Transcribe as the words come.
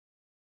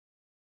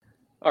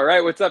All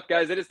right, what's up,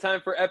 guys? It is time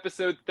for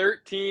episode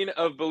 13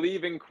 of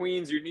Believe in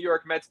Queens, your New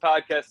York Mets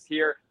podcast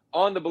here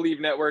on the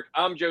Believe Network.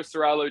 I'm Joe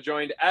Serralo,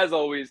 joined, as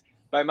always,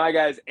 by my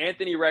guys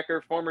Anthony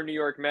Recker, former New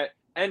York Met,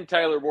 and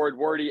Tyler Ward,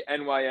 Wardy,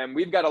 NYM.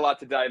 We've got a lot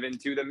to dive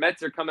into. The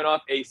Mets are coming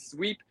off a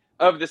sweep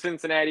of the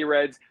Cincinnati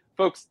Reds.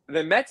 Folks,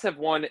 the Mets have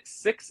won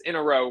 6 in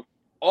a row,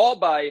 all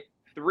by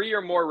 3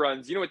 or more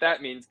runs. You know what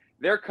that means.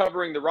 They're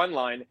covering the run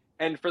line.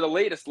 And for the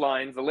latest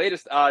lines, the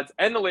latest odds,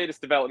 and the latest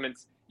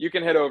developments, you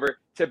can head over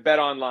to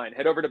BetOnline.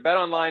 Head over to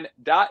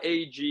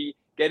betonline.ag.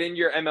 Get in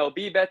your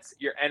MLB bets,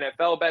 your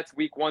NFL bets.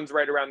 Week 1's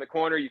right around the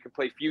corner. You can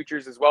play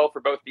futures as well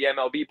for both the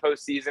MLB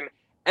postseason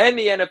and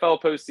the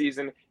NFL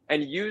postseason.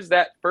 And use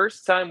that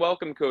first-time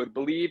welcome code,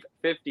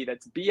 BELIEVE50.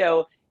 That's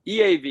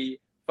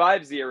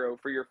BLEAV50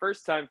 for your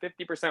first-time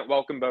 50%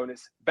 welcome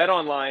bonus.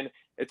 BetOnline,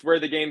 it's where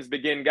the games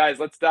begin. Guys,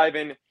 let's dive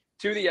in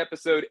to the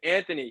episode.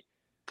 Anthony,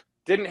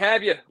 didn't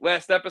have you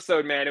last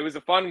episode, man. It was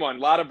a fun one. A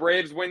lot of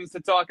Braves wins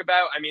to talk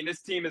about. I mean, this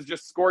team is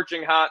just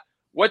scorching hot.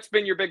 What's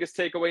been your biggest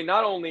takeaway,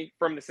 not only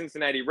from the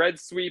Cincinnati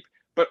Reds sweep,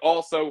 but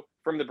also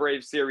from the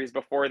Braves series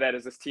before that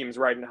as this team's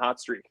riding a hot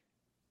streak?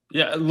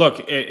 Yeah,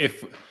 look,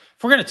 if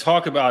we're going to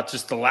talk about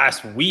just the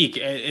last week,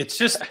 it's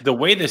just the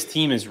way this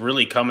team is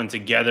really coming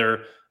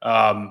together.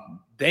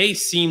 They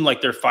seem like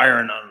they're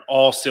firing on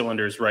all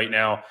cylinders right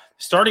now.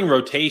 Starting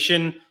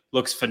rotation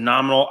looks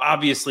phenomenal.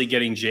 Obviously,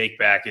 getting Jake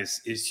back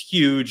is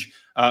huge.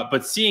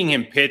 But seeing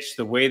him pitch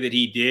the way that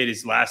he did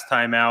his last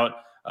time out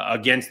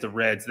against the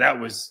Reds, that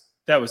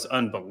was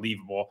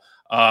unbelievable.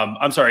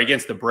 I'm sorry,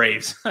 against the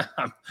Braves.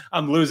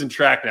 I'm losing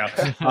track now.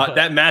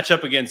 That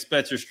matchup against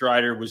Spencer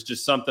Strider was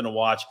just something to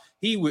watch.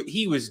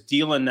 He was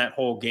dealing that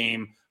whole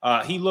game.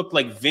 He looked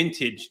like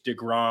vintage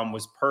DeGrom.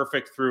 Was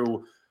perfect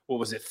through,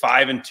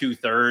 5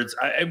 2/3.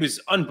 It was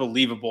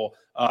unbelievable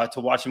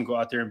to watch him go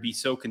out there and be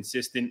so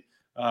consistent.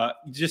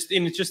 Just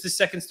his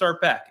second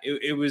start back.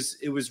 It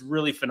was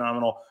really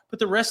phenomenal. But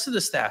the rest of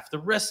the staff, the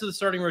rest of the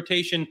starting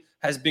rotation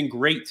has been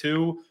great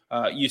too.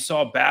 You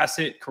saw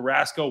Bassett,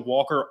 Carrasco,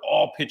 Walker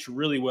all pitch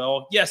really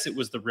well. Yes, it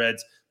was the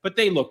Reds, but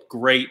they looked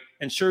great.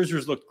 And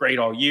Scherzer's looked great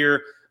all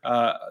year.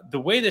 The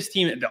way this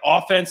team, the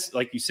offense,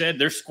 like you said,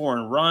 they're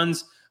scoring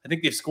runs. I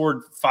think they've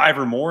scored 5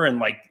 or more in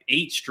like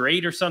 8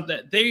 straight or something.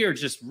 They are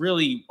just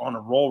really on a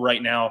roll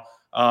right now.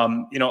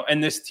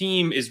 And this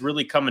team is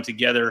really coming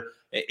together.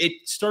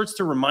 It starts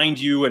to remind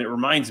you, and it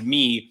reminds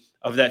me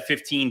of that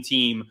 15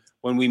 team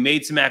when we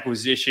made some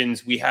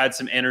acquisitions. We had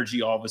some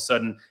energy all of a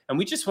sudden, and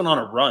we just went on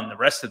a run the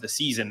rest of the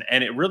season.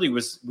 And it really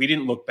was, we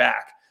didn't look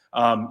back.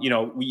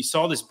 We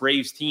saw this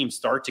Braves team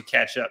start to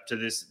catch up to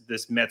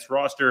this Mets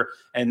roster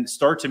and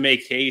start to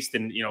make haste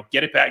and,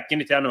 get it back, get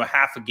it down to a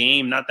half a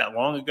game not that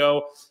long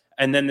ago.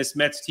 And then this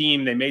Mets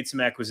team, they made some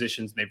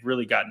acquisitions. They've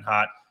really gotten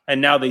hot. And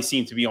now they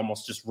seem to be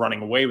almost just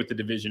running away with the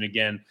division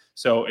again.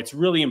 So it's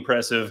really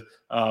impressive.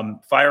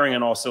 Firing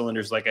on all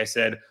cylinders, like I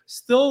said.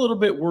 Still a little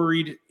bit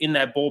worried in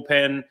that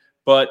bullpen,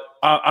 but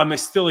I'm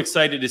still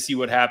excited to see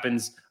what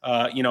happens,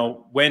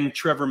 when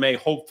Trevor May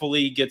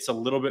hopefully gets a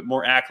little bit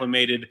more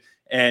acclimated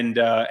and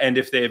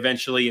if they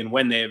eventually and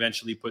when they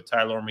eventually put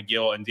Tyler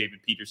McGill and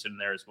David Peterson in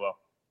there as well.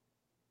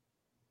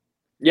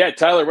 Yeah,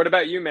 Tyler, what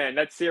about you, man?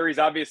 That series,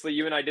 obviously,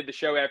 you and I did the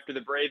show after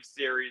the Braves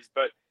series,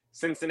 but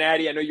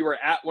Cincinnati, I know you were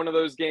at one of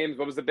those games.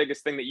 What was the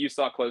biggest thing that you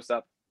saw close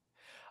up?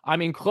 I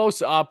mean,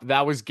 close up,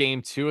 that was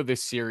game 2 of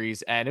this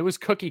series, and it was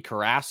Cookie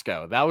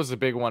Carrasco. That was a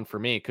big one for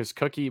me because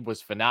Cookie was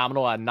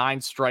phenomenal at 9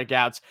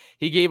 strikeouts.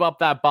 He gave up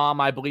that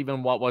bomb, I believe, in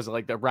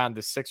around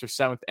the 6th or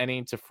 7th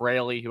inning to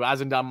Fraley, who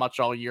hasn't done much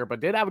all year, but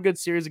did have a good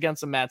series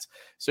against the Mets,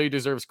 so he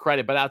deserves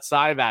credit. But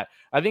outside of that,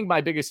 I think my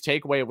biggest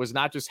takeaway was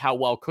not just how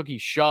well Cookie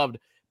shoved,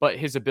 but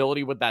his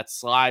ability with that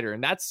slider.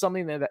 And that's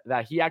something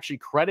that he actually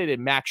credited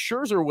Max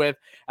Scherzer with,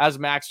 as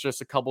Max just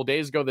a couple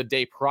days ago, the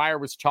day prior,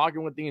 was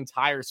talking with the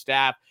entire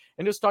staff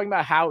and just talking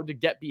about how to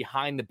get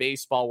behind the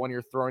baseball when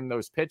you're throwing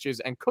those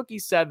pitches. And Cookie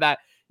said that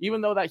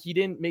even though that he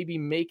didn't maybe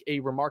make a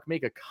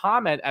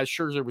comment as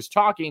Scherzer was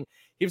talking,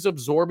 he was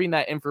absorbing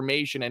that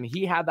information, and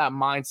he had that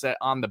mindset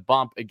on the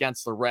bump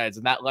against the Reds,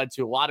 and that led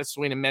to a lot of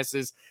swing and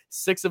misses.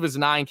 6 of his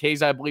 9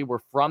 Ks, I believe,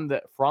 were from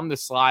the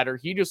slider.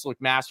 He just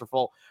looked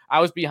masterful. I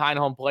was behind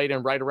home plate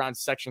and right around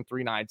section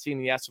 319.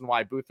 The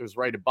SNY booth was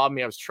right above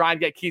me. I was trying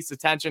to get Keith's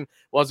attention.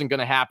 Wasn't going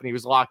to happen. He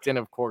was locked in,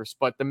 of course,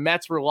 but the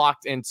Mets were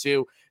locked in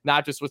too,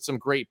 not just with some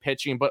great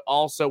pitching, but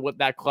also with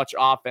that clutch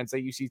offense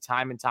that you see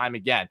time and time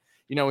again.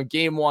 In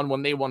game 1,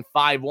 when they won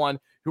 5-1,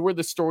 who were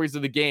the stories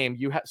of the game?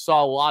 You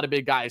saw a lot of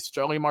big guys.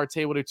 Starling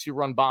Marte with a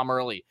 2-run bomb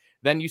early.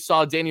 Then you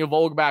saw Daniel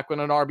Vogelbach with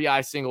an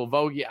RBI single.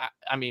 Vogie,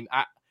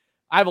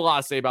 I have a lot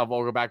to say about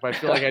Vogelbach, but I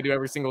feel like I do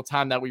every single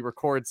time that we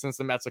record since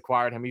the Mets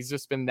acquired him. He's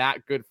just been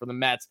that good for the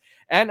Mets.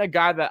 And a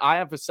guy that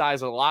I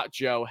emphasize a lot,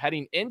 Joe,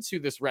 heading into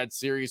this Red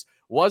series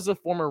was the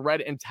former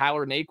Red and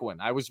Tyler Naquin.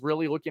 I was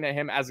really looking at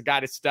him as a guy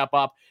to step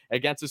up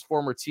against his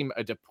former team,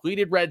 a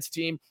depleted Reds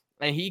team.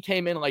 And he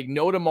came in like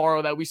no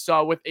tomorrow, that we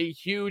saw with a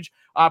huge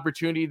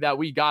opportunity that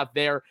we got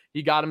there.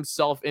 He got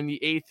himself in the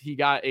 8th. He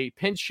got a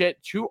pinch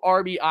hit, 2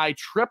 RBI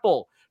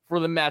triple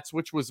for the Mets,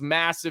 which was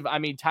massive. I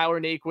mean,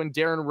 Tyler Naquin,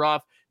 Darren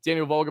Ruff,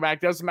 Daniel Vogelbach.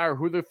 Doesn't matter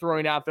who they're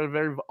throwing out there.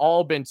 They've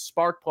all been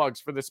spark plugs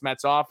for this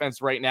Mets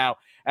offense right now,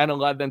 and it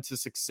led them to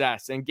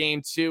success. In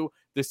game 2,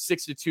 the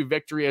 6-2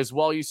 victory as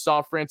well. You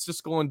saw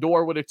Francisco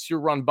Lindor with a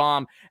 2-run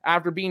bomb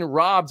after being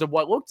robbed of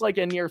what looked like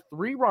a near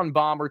 3-run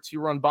bomb or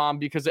 2-run bomb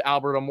because of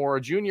Albert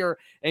Almora Jr.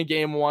 in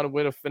game 1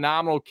 with a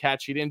phenomenal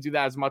catch. He didn't do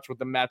that as much with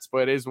the Mets,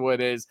 but it is what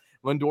it is.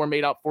 Lindor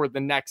made up for it the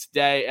next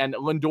day, and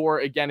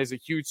Lindor, again, is a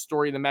huge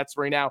story in the Mets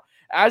right now,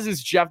 as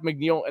is Jeff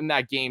McNeil in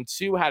that game,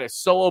 too. Had a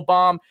solo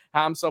bomb,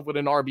 had himself with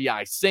an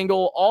RBI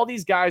single. All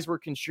these guys were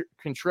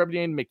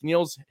contributing.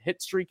 McNeil's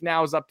hit streak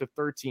now is up to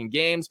 13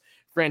 games.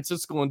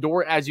 Francisco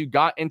Lindor, as you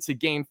got into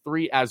game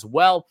 3 as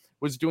well,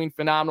 was doing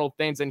phenomenal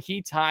things, and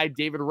he tied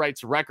David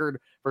Wright's record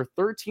for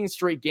 13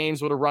 straight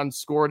games with a run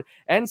scored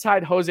and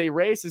tied Jose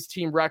Reyes'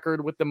 team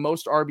record with the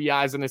most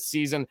RBIs in a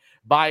season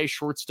by a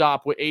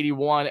shortstop with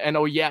 81. And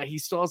oh yeah, he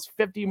still has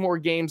 50 more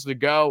games to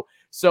go.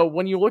 So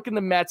when you look in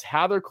the Mets,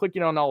 how they're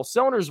clicking on all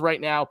cylinders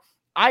right now,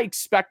 I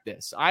expect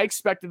this. I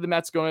expected the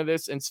Mets going to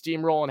this and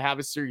steamroll and have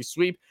a series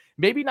sweep.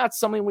 Maybe not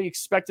something we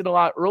expected a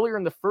lot earlier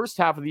in the first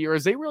half of the year,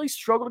 as they really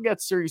struggled to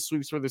get series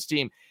sweeps for this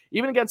team.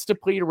 Even against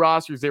depleted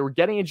rosters, they were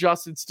getting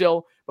adjusted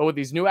still, but with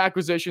these new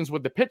acquisitions,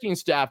 with the pitching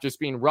staff just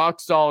being rock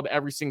solid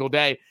every single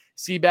day,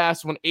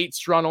 Seabass went 8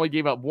 strong, only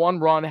gave up 1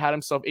 run, had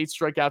himself 8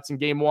 strikeouts in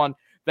game 1.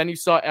 Then you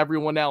saw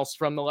everyone else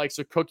from the likes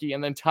of Cookie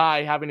and then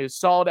Ty having his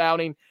solid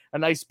outing, a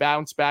nice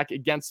bounce back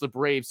against the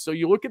Braves. So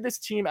you look at this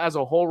team as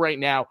a whole right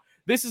now,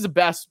 this is the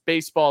best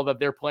baseball that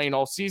they're playing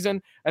all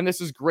season, and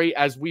this is great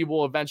as we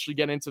will eventually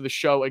get into the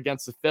show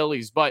against the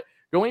Phillies. But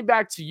going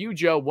back to you,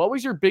 Joe, what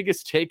was your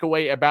biggest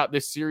takeaway about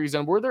this series,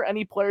 and were there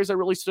any players that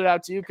really stood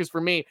out to you? Because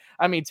for me,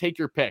 I mean, take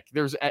your pick.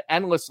 There's an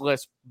endless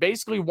list,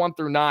 basically 1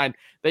 through 9,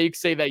 that you can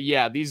say that,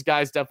 yeah, these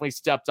guys definitely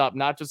stepped up,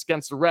 not just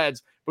against the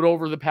Reds, but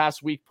over the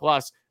past week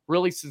plus,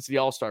 really since the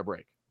All-Star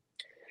break.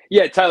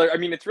 Yeah, Tyler, I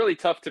mean, it's really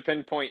tough to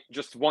pinpoint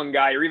just one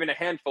guy or even a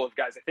handful of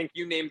guys. I think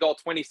you named all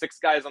 26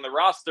 guys on the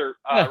roster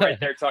right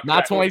there. Talking Not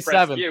about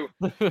 27. You.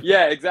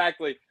 Yeah,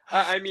 exactly.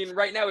 I mean,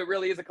 right now it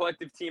really is a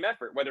collective team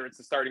effort, whether it's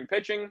the starting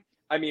pitching.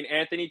 I mean,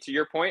 Anthony, to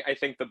your point, I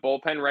think the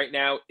bullpen right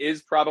now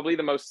is probably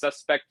the most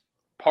suspect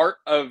part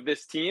of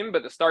this team,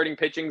 but the starting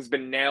pitching's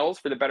been nails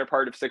for the better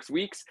part of 6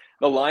 weeks.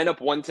 The lineup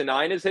 1 to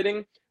 9 is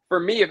hitting. For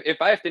me,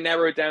 if I have to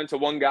narrow it down to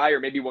one guy or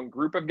maybe one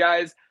group of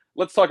guys,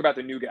 let's talk about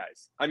the new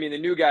guys. I mean, the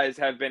new guys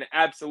have been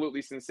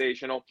absolutely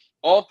sensational.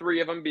 All 3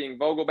 of them being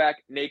Vogelbach,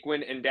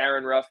 Naquin, and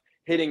Darren Ruff,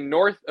 hitting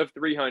north of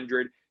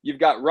 300.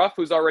 You've got Ruff,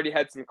 who's already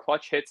had some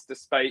clutch hits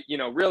despite,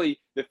 really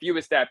the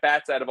fewest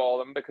at-bats out of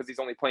all of them because he's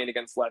only playing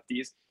against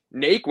lefties.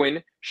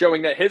 Naquin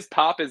showing that his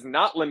pop is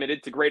not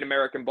limited to Great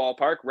American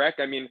Ballpark. Rec,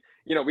 I mean,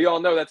 we all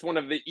know that's one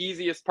of the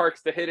easiest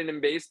parks to hit in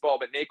baseball,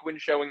 but Naquin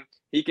showing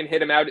he can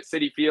hit him out at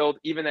Citi Field.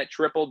 Even that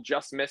triple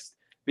just missed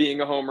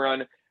being a home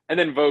run. And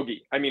then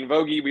Vogie. I mean,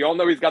 Vogie, we all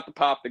know he's got the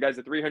pop. The guy's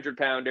a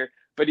 300-pounder,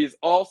 but he's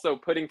also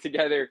putting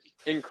together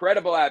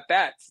incredible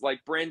at-bats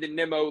like Brandon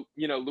Nimmo,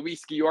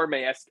 Luis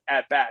Guillorme-esque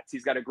at-bats.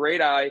 He's got a great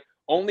eye.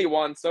 Only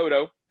Juan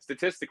Soto,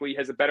 statistically,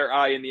 has a better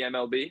eye in the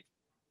MLB.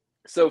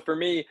 So for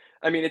me,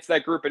 I mean, it's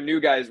that group of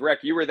new guys.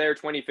 Rec, you were there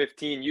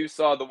 2015. You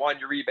saw the Juan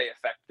Uribe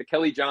effect, the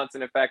Kelly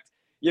Johnson effect.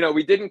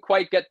 We didn't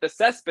quite get the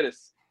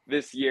Cespedes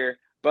this year,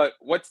 but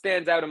what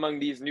stands out among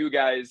these new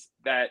guys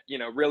that,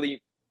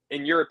 really,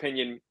 in your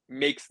opinion,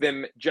 makes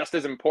them just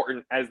as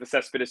important as the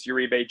Cespedes,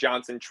 Uribe,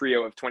 Johnson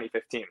trio of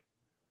 2015?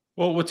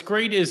 Well, what's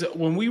great is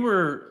when we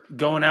were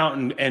going out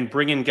and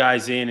bringing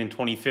guys in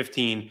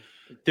 2015,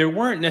 there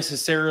weren't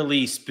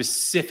necessarily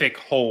specific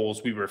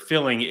holes we were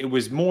filling. It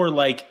was more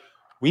like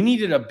we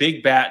needed a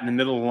big bat in the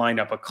middle of the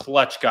lineup, a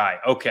clutch guy.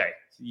 Okay,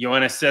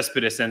 Yoenis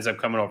Cespedes ends up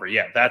coming over.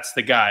 Yeah, that's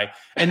the guy.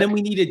 And then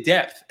we needed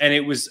depth. And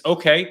it was,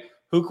 okay,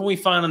 who can we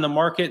find on the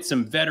market?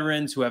 Some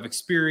veterans who have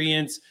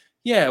experience.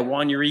 Yeah,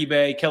 Juan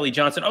Uribe, Kelly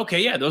Johnson.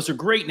 Okay, yeah, those are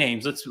great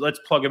names. Let's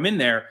plug them in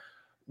there.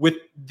 With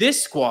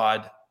this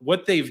squad,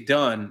 what they've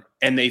done,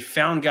 and they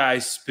found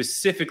guys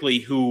specifically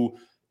who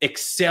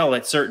excel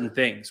at certain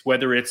things,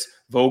 whether it's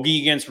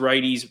Vogie against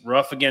righties,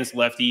 Ruff against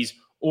lefties,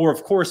 or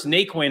of course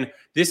Naquin.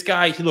 This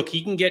guy,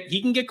 he can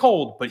get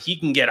cold, but he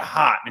can get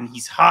hot, and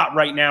he's hot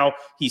right now.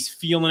 He's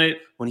feeling it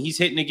when he's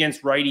hitting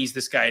against righties.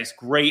 This guy is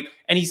great,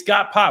 and he's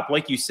got pop,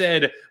 like you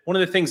said. One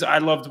of the things I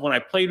loved when I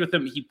played with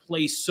him, he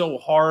plays so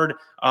hard,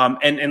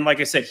 and like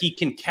I said, he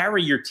can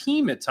carry your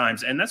team at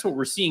times, and that's what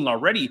we're seeing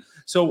already.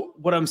 So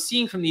what I'm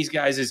seeing from these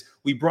guys is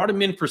we brought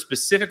him in for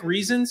specific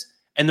reasons,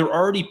 and they're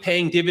already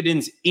paying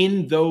dividends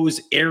in those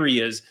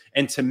areas.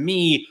 And to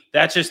me,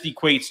 that just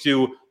equates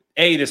to,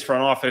 this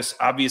front office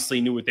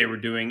obviously knew what they were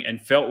doing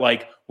and felt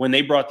like when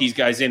they brought these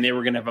guys in, they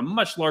were going to have a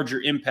much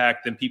larger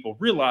impact than people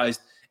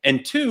realized.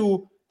 And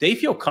 2, they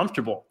feel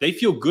comfortable. They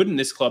feel good in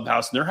this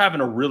clubhouse, and they're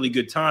having a really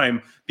good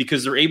time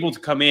because they're able to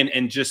come in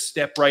and just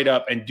step right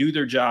up and do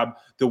their job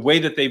the way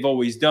that they've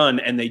always done,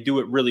 and they do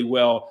it really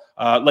well.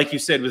 Like you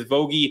said, with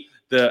Vogie,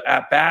 the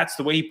at-bats,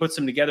 the way he puts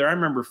them together, I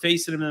remember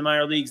facing him in the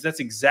minor leagues.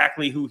 That's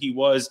exactly who he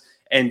was.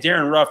 And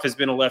Darren Ruff has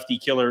been a lefty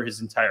killer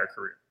his entire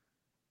career.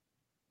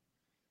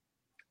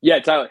 Yeah,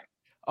 Tyler.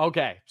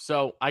 Okay,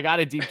 so I got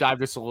to deep dive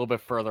just a little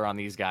bit further on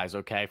these guys,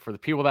 okay? For the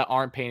people that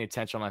aren't paying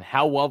attention on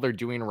how well they're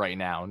doing right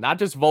now, not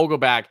just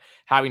Vogelback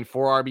having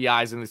 4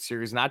 RBIs in the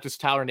series, not just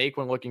Tyler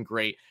Naquin looking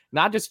great,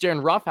 not just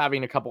Darren Ruff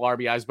having a couple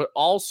RBIs, but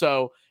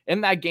also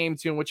in that game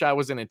too, in which I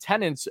was in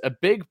attendance, a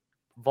big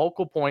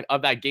vocal point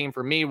of that game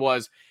for me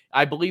was,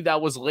 I believe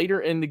that was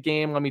later in the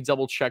game. Let me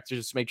double check to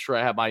just make sure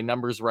I have my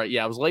numbers right.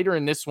 Yeah, it was later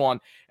in this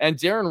one. And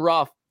Darren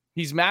Ruff,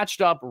 he's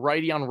matched up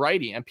righty on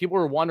righty, and people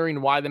are wondering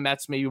why the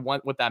Mets maybe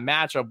went with that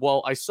matchup.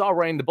 Well, I saw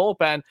right in the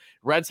bullpen,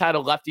 Reds had a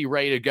lefty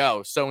ready to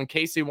go. So in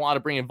case they wanted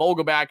to bring in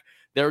Vogelback,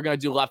 they were going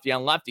to do lefty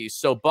on lefty.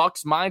 So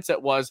Buck's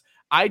mindset was,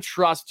 I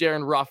trust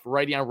Darren Ruff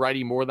righty on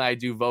righty more than I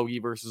do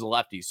Vogie versus a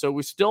lefty. So it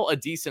was still a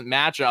decent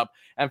matchup.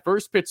 And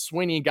first pitch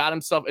Sweeney got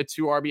himself a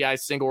 2 RBI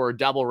single, or a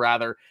double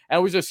rather. And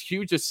it was just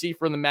huge to see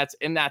from the Mets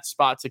in that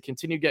spot to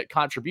continue to get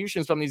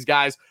contributions from these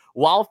guys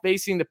while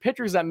facing the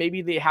pitchers that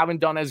maybe they haven't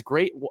done as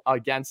great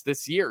against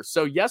this year.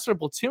 So yes, they're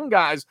platoon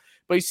guys,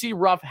 but you see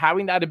Ruff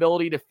having that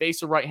ability to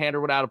face a right-hander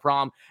without a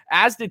problem,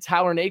 as did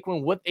Tyler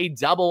Naquin with a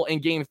double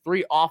in game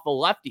 3 off a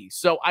lefty.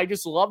 So I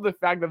just love the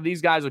fact that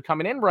these guys are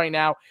coming in right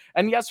now.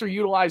 And yes, they're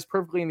utilized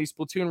perfectly in these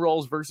platoon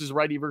roles versus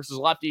righty versus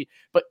lefty.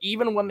 But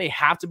even when they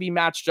have to be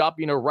matched up,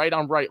 right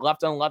on right,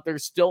 left on left, they're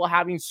still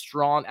having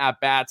strong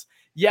at-bats.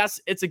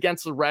 Yes, it's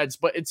against the Reds,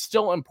 but it's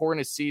still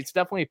important to see. It's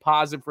definitely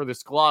positive for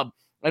this club.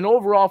 And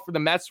overall for the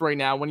Mets right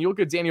now, when you look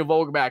at Daniel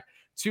Vogelback,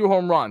 2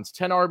 home runs,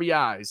 10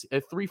 RBIs,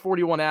 a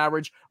 341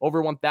 average,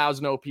 over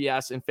 1,000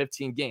 OPS in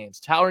 15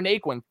 games. Tyler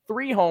Naquin,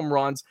 3 home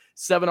runs,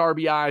 7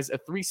 RBIs, a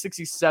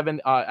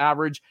 367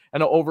 average,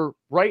 and over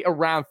right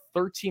around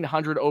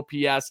 1,300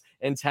 OPS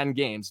in 10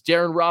 games.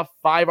 Darren Ruff,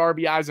 5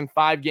 RBIs in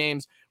 5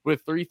 games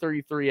with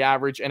 333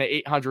 average and an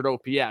 800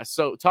 OPS.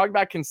 So talk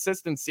about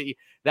consistency.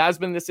 That has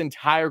been this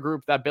entire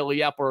group that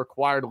Billy Epler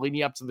acquired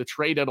leading up to the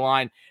trade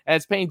deadline. And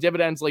it's paying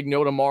dividends like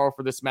no tomorrow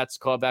for this Mets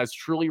club that is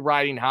truly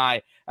riding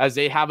high as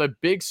they have a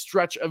big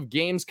stretch of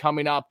games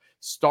coming up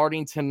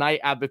starting tonight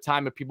at the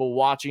time of people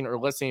watching or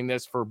listening to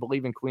this for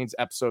Believe in Queens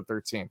episode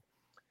 13.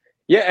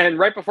 Yeah, and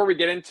right before we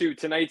get into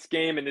tonight's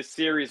game and this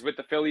series with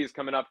the Phillies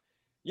coming up,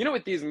 you know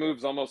what these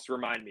moves almost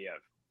remind me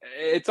of?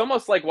 It's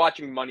almost like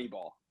watching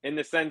Moneyball in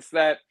the sense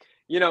that,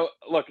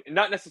 look,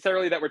 not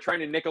necessarily that we're trying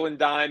to nickel and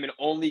dime and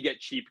only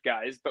get cheap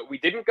guys, but we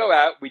didn't go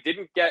out. We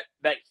didn't get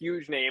that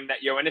huge name, that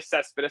Yoenis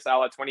Cespedes a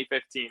la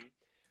 2015.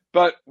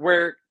 But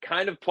we're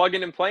kind of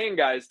plugging and playing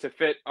guys to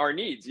fit our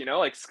needs,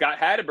 like Scott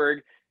Hatteberg.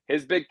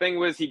 His big thing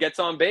was he gets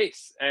on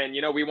base. And,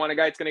 we want a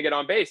guy that's going to get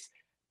on base.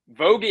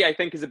 Vogie, I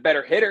think, is a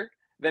better hitter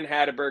than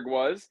Hatteberg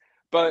was.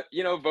 But,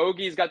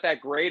 Vogie's got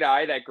that great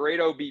eye, that great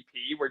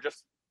OBP. We're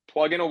just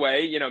plugging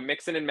away,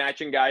 mixing and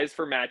matching guys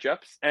for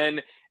matchups.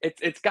 And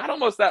it's got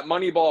almost that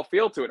Moneyball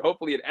feel to it.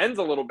 Hopefully it ends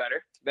a little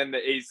better than the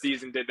A's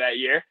season did that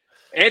year.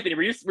 Anthony,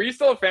 were you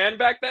still a fan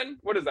back then?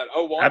 What is that?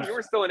 01? You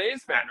were still an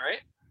A's fan,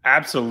 right?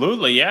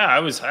 Absolutely. Yeah. I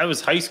was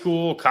high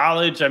school,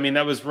 college. I mean,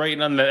 that was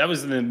that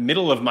was in the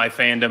middle of my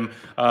fandom.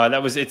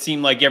 It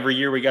seemed like every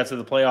year we got to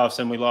the playoffs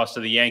and we lost to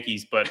the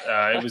Yankees, but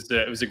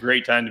it was a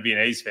great time to be an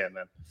A's fan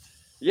then.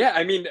 Yeah,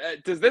 I mean,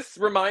 does this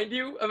remind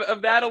you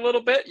of that a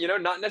little bit?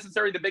 Not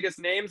necessarily the biggest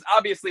names.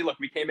 Obviously, look,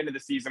 we came into the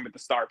season with the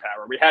star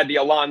power. We had the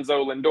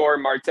Alonso, Lindor,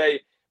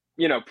 Marte,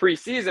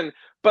 preseason.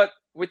 But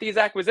with these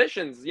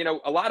acquisitions,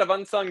 a lot of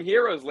unsung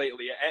heroes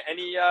lately.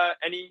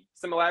 Any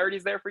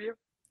similarities there for you?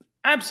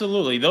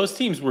 Absolutely. Those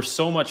teams were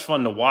so much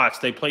fun to watch.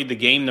 They played the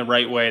game the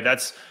right way.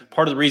 That's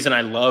part of the reason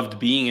I loved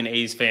being an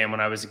A's fan when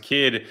I was a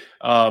kid.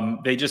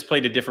 They just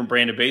played a different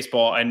brand of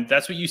baseball. And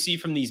that's what you see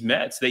from these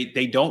Mets. They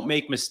don't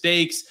make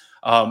mistakes.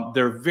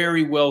 They're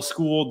very well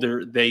schooled.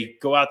 They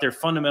go out there.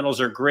 Fundamentals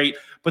are great,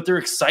 but they're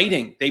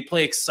exciting. They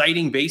play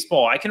exciting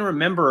baseball. I can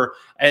remember,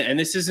 and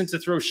this isn't to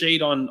throw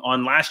shade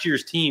on last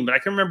year's team, but I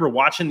can remember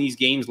watching these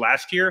games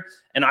last year,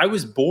 and I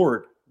was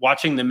bored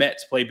watching the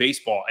Mets play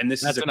baseball. And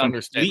this is a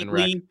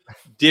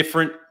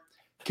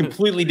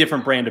completely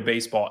different brand of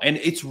baseball. And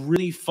it's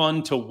really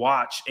fun to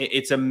watch.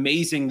 It's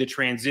amazing the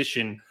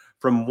transition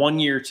from one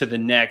year to the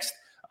next.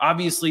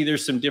 Obviously,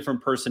 there's some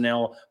different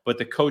personnel, but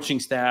the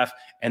coaching staff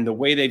and the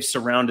way they've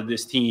surrounded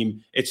this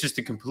team, it's just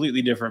a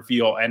completely different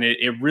feel. And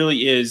it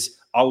really is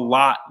a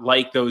lot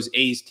like those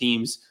A's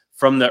teams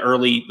from the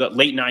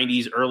late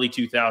 90s, early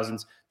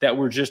 2000s that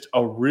were just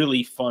a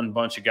really fun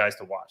bunch of guys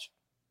to watch.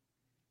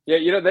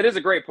 Yeah, that is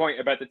a great point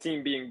about the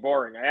team being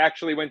boring. I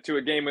actually went to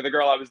a game with a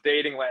girl I was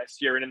dating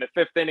last year, and in the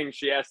 5th inning,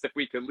 she asked if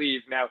we could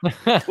leave. Now,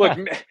 look,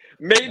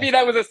 maybe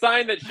that was a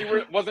sign that she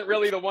wasn't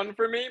really the one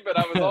for me, but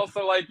I was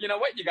also like, you know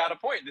what? You got a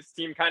point. This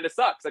team kind of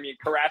sucks. I mean,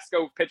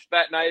 Carrasco pitched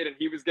that night, and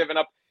he was giving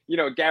up,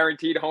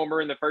 guaranteed homer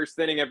in the 1st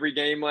inning every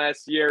game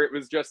last year. It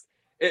was just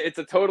 – it's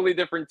a totally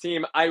different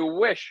team. I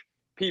wish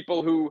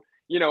people who,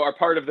 are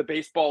part of the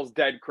baseball's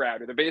dead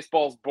crowd or the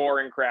baseball's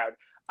boring crowd,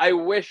 I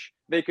wish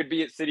they could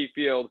be at Citi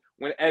Field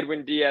when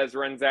Edwin Diaz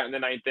runs out in the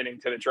 9th inning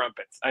to the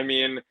trumpets. I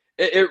mean,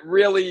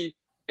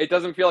 it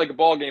doesn't feel like a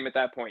ball game at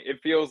that point.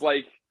 It feels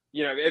like,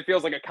 it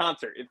feels like a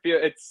concert.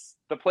 It's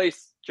the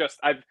place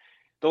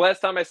the last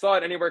time I saw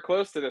it anywhere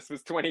close to this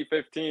was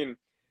 2015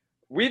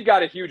 we've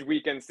got a huge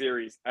weekend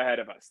series ahead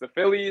of us. The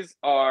Phillies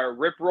are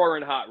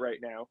rip-roaring hot right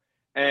now,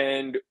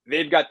 and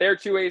they've got their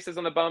 2 aces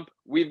on the bump.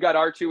 We've got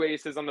our 2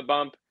 aces on the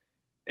bump.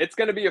 It's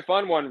going to be a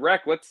fun one.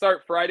 Rec, let's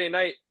start Friday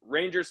night.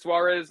 Ranger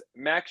Suarez,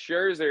 Max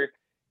Scherzer.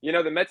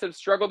 The Mets have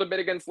struggled a bit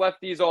against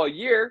lefties all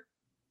year,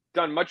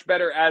 done much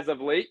better as of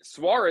late.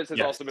 Suarez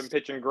has also been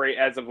pitching great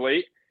as of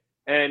late.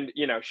 And,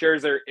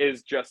 Scherzer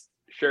is just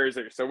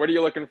Scherzer. So what are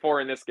you looking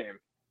for in this game?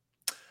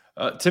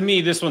 To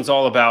me, this one's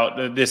all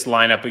about this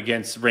lineup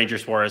against Ranger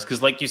Suarez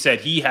because, like you said,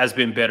 he has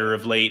been better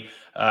of late.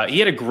 He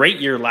had a great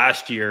year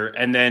last year,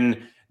 and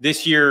then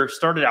this year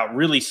started out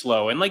really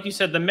slow. And like you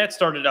said, the Mets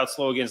started out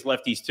slow against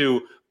lefties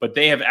too, but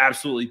they have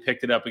absolutely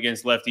picked it up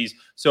against lefties.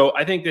 So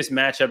I think this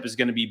matchup is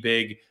going to be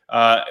big.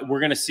 We're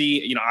going to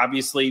see,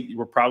 obviously,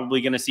 we're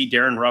probably going to see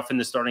Darren Ruff in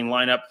the starting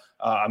lineup.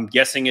 I'm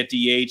guessing at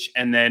DH,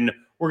 and then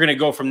we're going to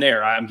go from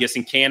there. I'm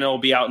guessing Canna will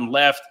be out in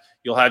left.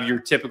 You'll have your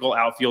typical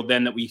outfield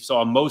then that we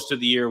saw most of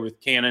the year with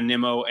Canna,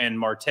 Nimmo, and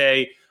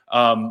Marte.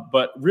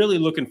 But really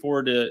looking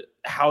forward to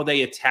how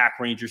they attack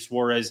Ranger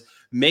Suarez,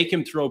 make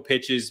him throw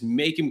pitches,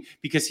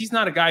 because he's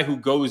not a guy who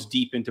goes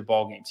deep into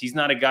ball games. He's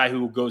not a guy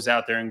who goes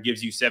out there and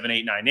gives you 7,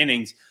 8, 9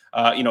 innings.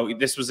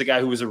 This was a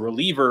guy who was a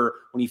reliever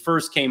when he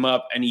first came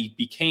up and he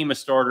became a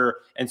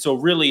starter. And so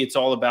really it's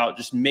all about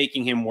just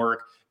making him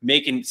work,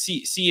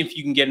 see if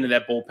you can get into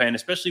that bullpen,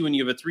 especially when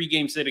you have a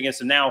 3-game set against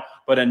them now,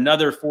 but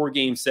another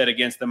 4-game set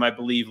against them, I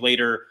believe,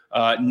 later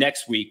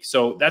next week.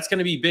 So that's going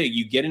to be big.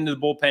 You get into the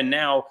bullpen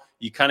now,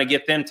 you kind of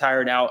get them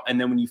tired out, and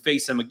then when you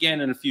face them again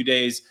in a few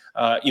days,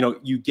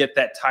 you get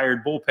that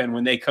tired bullpen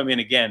when they come in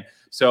again.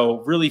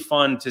 So really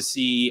fun to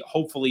see,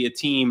 hopefully, a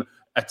team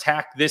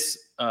attack this,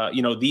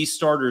 these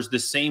starters the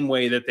same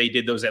way that they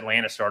did those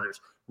Atlanta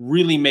starters.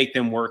 Really make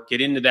them work,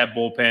 get into that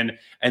bullpen,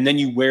 and then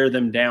you wear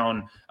them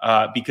down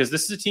because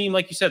this is a team,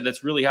 like you said,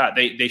 that's really hot.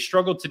 They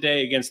struggled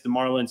today against the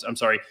Marlins. I'm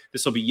sorry,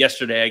 this will be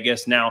yesterday, I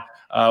guess, now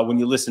when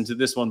you listen to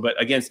this one.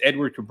 But against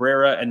Edward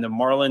Cabrera and the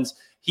Marlins,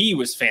 he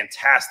was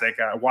fantastic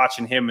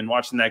watching him and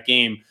watching that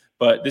game.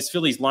 But this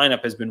Phillies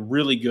lineup has been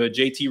really good.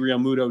 JT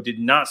Realmuto did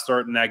not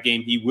start in that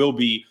game. He will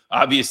be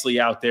obviously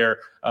out there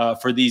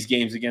for these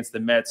games against the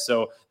Mets.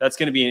 So that's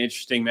going to be an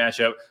interesting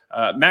matchup.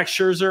 Max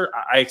Scherzer,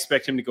 I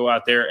expect him to go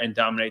out there and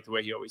dominate the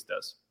way he always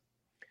does.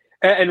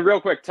 And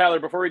real quick, Tyler,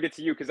 before we get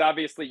to you, because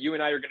obviously you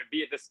and I are going to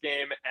be at this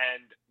game,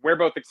 and we're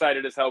both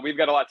excited as hell. We've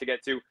got a lot to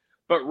get to.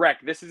 But,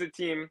 Rec, this is a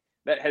team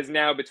that has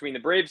now, between the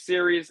Braves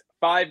series,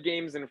 5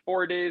 games in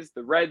 4 days,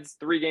 the Reds,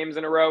 3 games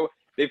in a row.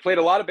 They've played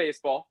a lot of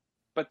baseball,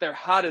 but they're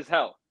hot as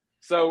hell.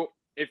 So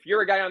if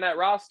you're a guy on that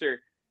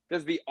roster,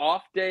 does the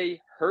off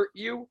day hurt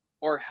you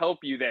or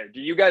help you there?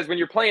 Do you guys, when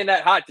you're playing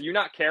that hot, do you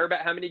not care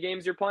about how many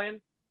games you're playing?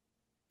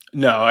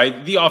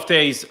 No, the off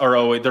days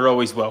they're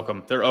always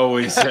welcome. They're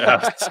always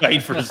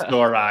sight for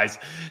sore eyes,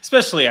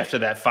 especially after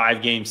that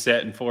 5-game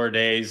set in 4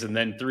 days and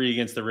then 3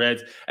 against the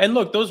Reds. And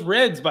look, those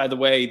Reds, by the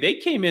way, they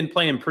came in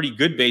playing pretty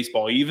good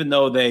baseball, even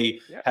though they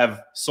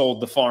have sold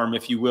the farm,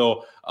 if you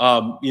will.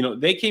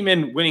 They came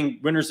in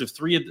winners of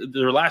 3 of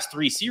their last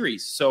 3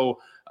 series. So,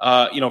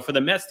 for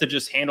the Mets to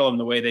just handle them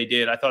the way they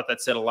did, I thought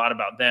that said a lot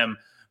about them.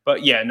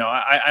 But yeah, no,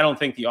 I don't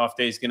think the off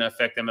day is going to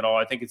affect them at all.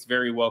 I think it's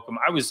very welcome.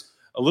 I was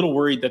a little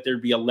worried that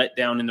there'd be a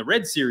letdown in the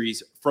Red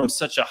series from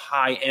such a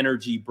high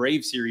energy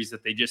Brave series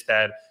that they just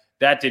had.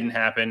 That didn't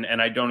happen.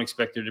 And I don't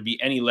expect there to be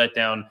any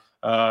letdown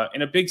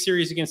in a big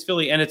series against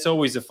Philly. And it's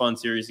always a fun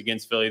series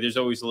against Philly. There's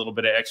always a little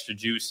bit of extra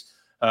juice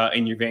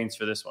in your veins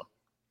for this one.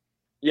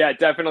 Yeah,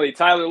 definitely.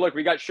 Tyler, look,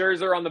 we got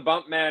Scherzer on the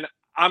bump, man.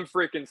 I'm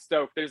freaking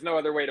stoked. There's no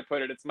other way to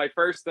put it. It's my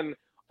first and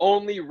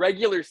only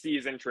regular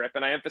season trip,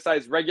 and I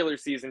emphasize regular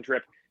season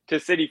trip, to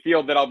Citi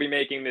Field that I'll be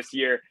making this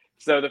year.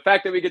 So the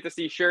fact that we get to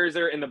see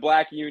Scherzer in the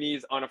black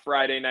unis on a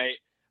Friday night,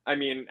 I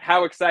mean,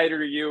 how excited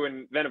are you?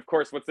 And then, of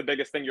course, what's the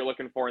biggest thing you're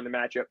looking for in the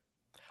matchup?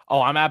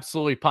 Oh, I'm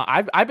absolutely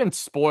pumped. I've been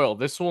spoiled.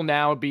 This will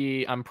now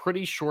be, I'm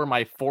pretty sure,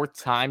 my 4th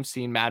time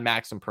seeing Mad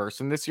Max in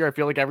person this year. I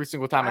feel like every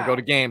single time I go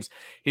to games,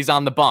 he's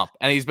on the bump,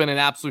 and he's been an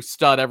absolute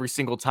stud every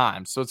single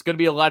time. So it's going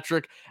to be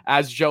electric.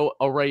 As Joe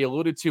already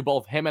alluded to,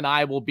 both him and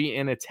I will be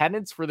in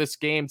attendance for this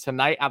game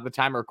tonight at the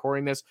time of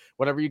recording this,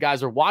 whatever you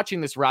guys are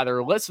watching this,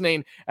 rather,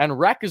 listening. And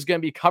Rec is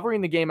going to be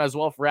covering the game as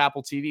well for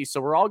Apple TV.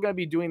 So we're all going to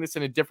be doing this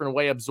in a different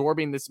way,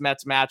 absorbing this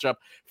Mets matchup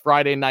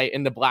Friday night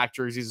in the black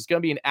jerseys. It's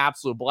going to be an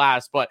absolute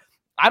blast. But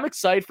I'm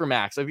excited for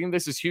Max. I think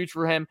this is huge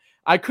for him.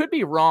 I could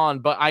be wrong,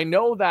 but I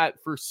know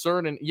that for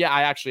certain. Yeah,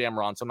 I actually am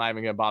wrong, so I'm not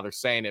even going to bother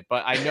saying it.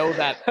 But I know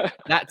that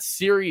that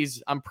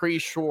series, I'm pretty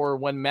sure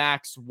when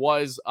Max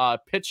was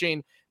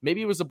pitching,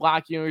 maybe it was the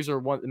black unis or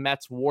when the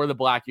Mets wore the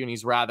black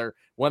unis, rather,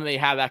 when they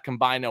had that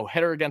combined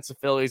no-hitter against the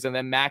Phillies. And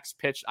then Max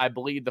pitched, I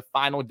believe, the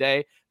final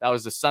day. That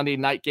was the Sunday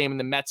night game, and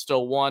the Mets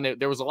still won.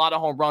 There was a lot of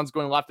home runs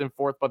going left and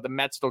forth, but the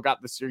Mets still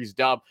got the series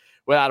dub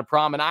without a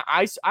problem. And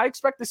I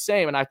expect the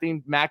same, and I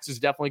think Max is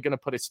definitely going to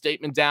put a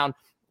statement down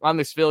on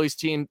this Phillies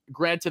team.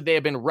 Granted, they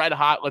have been red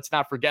hot. Let's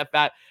not forget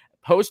that.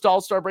 post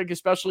All-Star break,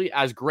 especially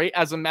as great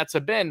as the Mets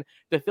have been,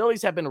 the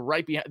Phillies have been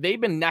right behind. They've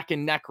been neck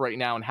and neck right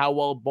now and how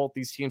well both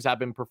these teams have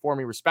been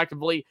performing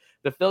respectively.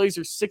 The Phillies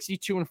are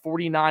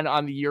 62-49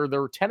 on the year.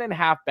 They're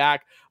 10.5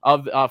 back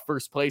of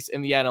first place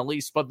in the NL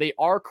East, but they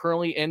are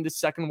currently in the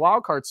second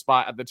wildcard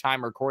spot at the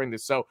time recording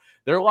this. So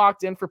they're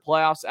locked in for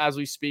playoffs as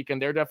we speak,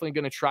 and they're definitely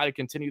going to try to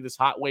continue this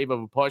hot wave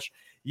of a push.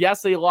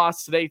 Yes, they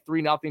lost today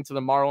 3-0 to the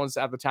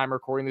Marlins at the time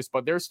recording this,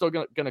 but they're still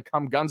going to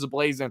come guns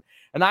a-blazing,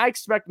 and I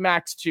expect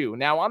Max too.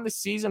 Now, on the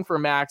season for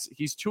Max,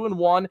 he's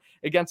 2-1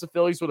 against the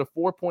Phillies with a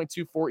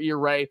 4.24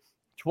 ERA,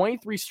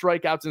 23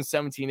 strikeouts in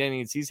 17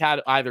 innings. He's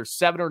had either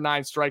 7 or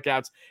 9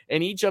 strikeouts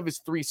in each of his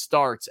 3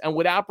 starts. And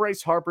without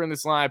Bryce Harper in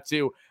this lineup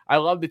too, I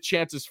love the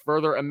chances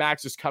further of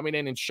Max just coming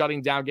in and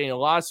shutting down, getting a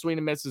lot of swing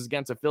and misses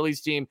against a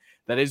Phillies team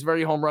that is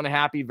very home run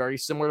happy, very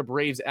similar to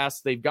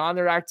Braves-esque. They've gotten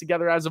their act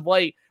together as of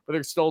late, but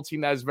they're still a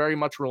team that is very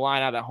much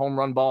relying on that home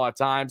run ball at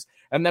times.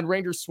 And then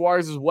Ranger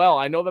Suarez as well.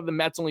 I know that the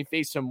Mets only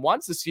faced him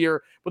once this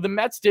year, but the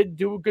Mets did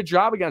do a good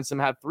job against him,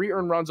 had 3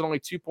 earned runs in only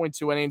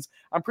 2.2 innings.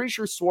 I'm pretty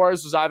sure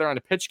Suarez was either on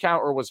a pitch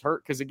count or was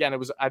hurt because, again, it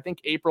was, I think,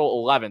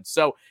 April 11th.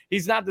 So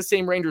he's not the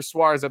same Ranger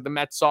Suarez that the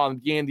Mets saw in the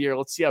beginning of the year.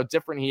 Let's see how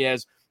different he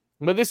is.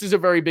 But this is a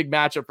very big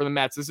matchup for the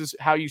Mets. This is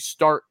how you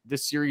start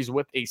this series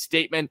with a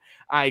statement.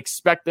 I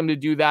expect them to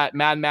do that.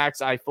 Mad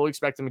Max, I fully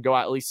expect them to go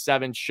at least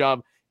 7,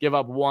 shove, give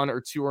up 1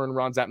 or 2 earned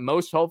runs at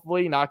most,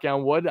 hopefully. Knock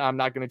on wood. I'm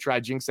not going to try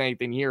to jinx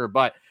anything here.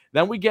 But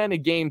then we get into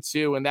game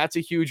 2, and that's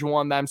a huge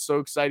one that I'm so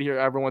excited to hear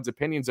everyone's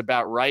opinions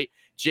about, right?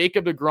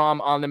 Jacob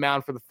deGrom on the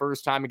mound for the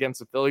first time against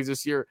the Phillies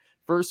this year.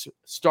 First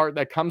start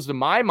that comes to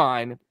my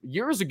mind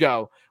years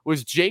ago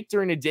was Jake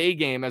during a day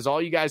game. As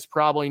all you guys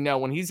probably know,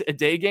 when he's a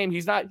day game,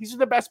 he's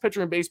the best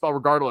pitcher in baseball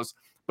regardless.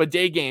 But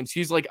day games,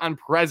 he's like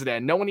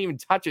unprecedented. No one even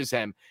touches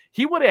him.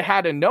 He would have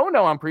had a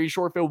no-no, I'm pretty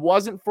sure, if it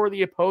wasn't for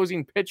the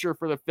opposing pitcher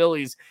for the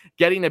Phillies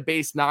getting a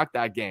base knock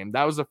that game.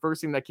 That was the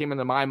first thing that came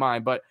into my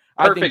mind. But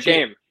perfect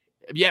game.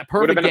 Yeah,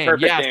 perfect game.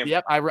 Yes, game.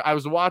 Yep. I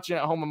was watching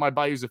at home with my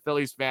buddy who's a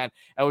Phillies fan.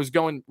 I was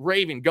going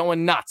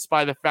nuts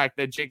by the fact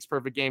that Jake's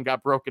perfect game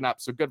got broken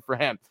up. So good for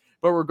him.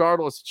 But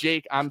regardless,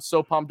 Jake, I'm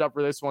so pumped up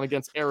for this one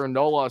against Aaron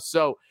Nola.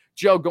 So,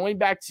 Joe, going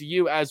back to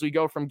you as we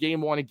go from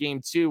game 1 to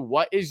game 2,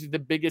 what is the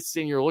biggest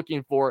thing you're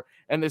looking for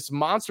in this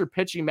monster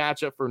pitching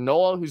matchup for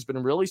Nola, who's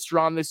been really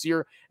strong this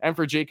year, and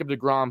for Jacob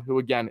deGrom, who,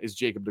 again, is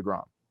Jacob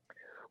deGrom?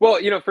 Well,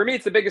 for me,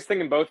 it's the biggest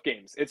thing in both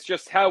games. It's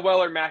just how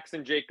well are Max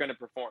and Jake going to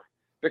perform?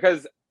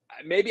 Because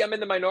maybe I'm in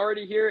the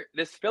minority here.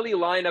 This Philly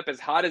lineup, as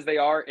hot as they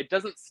are, it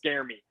doesn't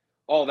scare me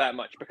all that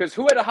much. Because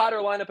who had a hotter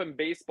lineup in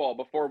baseball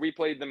before we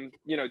played them,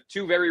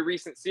 2 very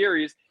recent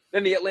series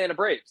than the Atlanta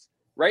Braves,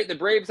 right? The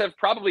Braves have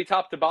probably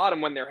top to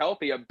bottom, when they're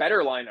healthy, a better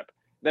lineup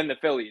than the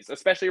Phillies.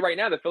 Especially right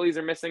now, the Phillies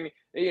are missing,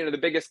 the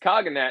biggest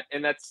cog in that,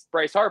 and that's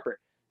Bryce Harper.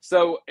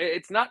 So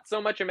it's not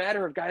so much a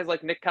matter of guys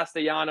like Nick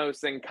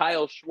Castellanos and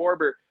Kyle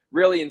Schwarber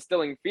really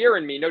instilling fear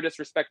in me. No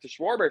disrespect to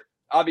Schwarber.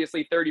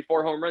 Obviously,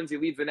 34 home runs, he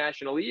leads the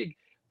National League.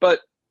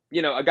 But,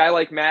 a guy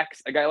like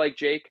Max, a guy like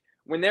Jake,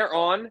 when they're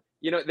on,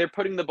 they're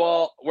putting the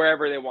ball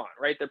wherever they want,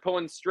 right? They're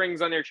pulling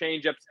strings on their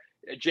changeups.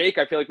 Jake,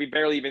 I feel like we've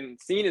barely even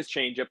seen his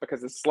changeup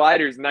because his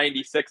slider's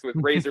 96 with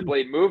razor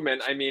blade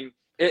movement. I mean,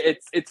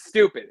 it's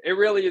stupid. It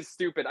really is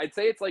stupid. I'd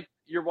say it's like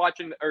you're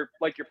watching or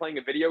like you're playing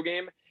a video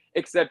game,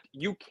 except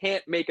you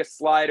can't make a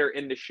slider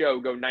in the show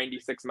go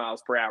 96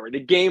 miles per hour.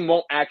 The game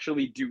won't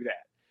actually do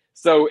that.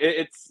 So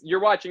you're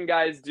watching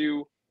guys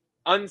do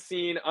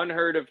unseen,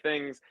 unheard of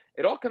things.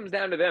 It all comes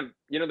down to them.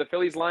 The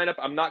Phillies lineup,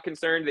 I'm not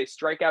concerned. They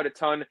strike out a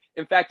ton.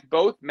 In fact,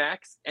 both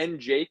Max and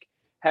Jake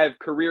have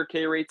career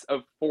K rates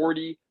of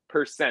 40%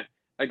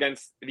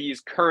 against these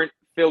current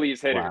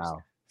Phillies hitters.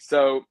 Wow.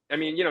 So, I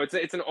mean,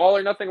 it's an all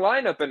or nothing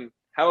lineup. And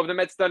how have the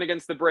Mets done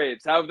against the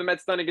Braves? How have the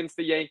Mets done against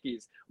the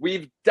Yankees?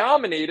 We've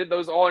dominated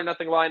those all or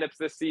nothing lineups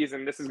this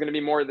season. This is going to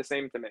be more of the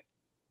same to me.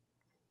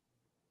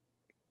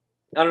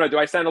 I don't know. Do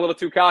I sound a little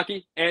too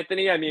cocky,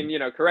 Anthony? I mean,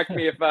 correct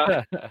me if.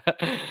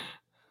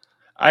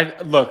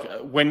 Look,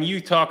 when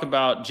you talk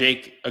about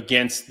Jake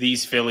against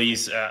these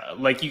Phillies,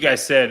 like you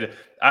guys said,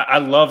 I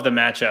love the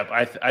matchup.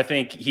 I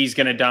think he's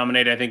going to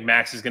dominate. I think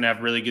Max is going to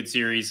have really good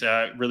series,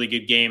 really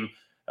good game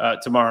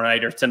tomorrow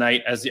night or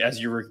tonight as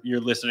you're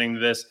listening to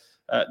this.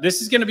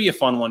 This is going to be a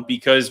fun one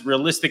because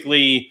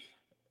realistically,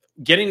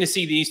 getting to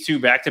see these two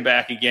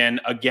back-to-back again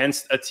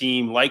against a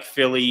team like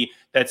Philly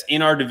that's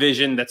in our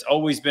division, that's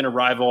always been a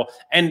rival.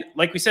 And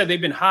like we said,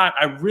 they've been hot.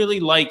 I really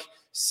like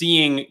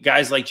seeing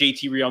guys like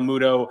JT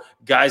Realmuto,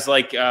 guys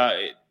like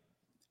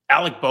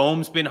Alec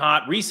Boehm's been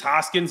hot. Rhys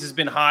Hoskins has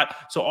been hot.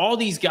 So all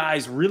these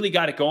guys really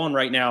got it going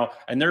right now,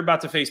 and they're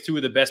about to face 2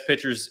 of the best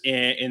pitchers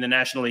in the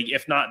National League,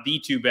 if not the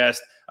 2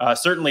 best,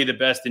 certainly the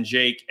best in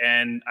Jake.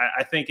 And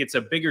I think it's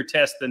a bigger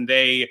test than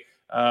they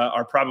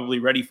are probably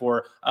ready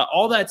for.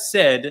 All that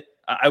said,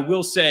 I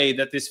will say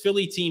that this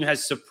Philly team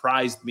has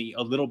surprised me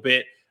a little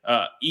bit,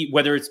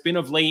 whether it's been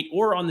of late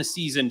or on the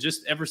season,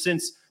 just ever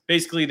since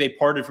basically they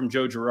parted from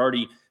Joe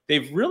Girardi.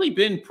 they've really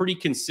been pretty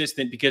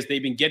consistent because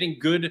they've been getting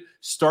good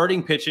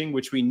starting pitching,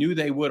 which we knew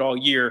they would all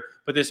year.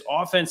 But this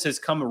offense has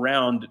come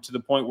around to the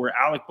point where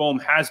Alec Boehm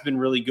has been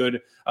really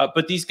good.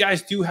 But these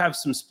guys do have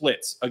some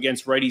splits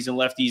against righties and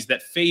lefties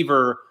that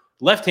favor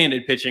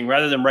left-handed pitching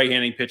rather than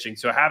right-handed pitching.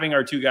 So having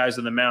our two guys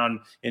on the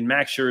mound in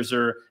Max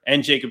Scherzer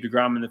and Jacob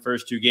deGrom in the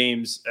first two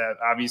games,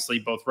 obviously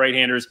both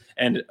right-handers,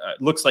 and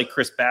looks like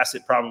Chris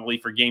Bassett probably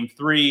for game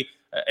 3.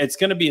 It's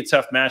going to be a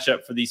tough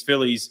matchup for these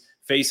Phillies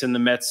facing the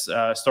Mets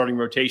starting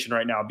rotation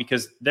right now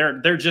because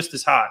they're just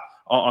as hot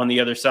on the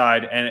other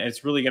side, and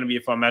it's really going to be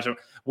a fun matchup.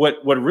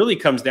 What really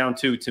comes down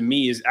to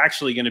me is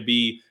actually going to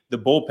be the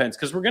bullpens,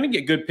 because we're going to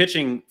get good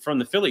pitching from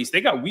the Phillies. They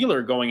got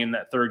Wheeler going in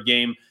that third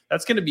game.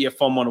 That's going to be a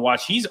fun one to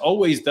watch. He's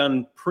always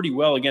done pretty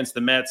well against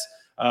the Mets,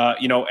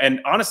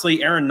 and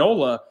honestly, Aaron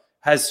Nola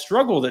has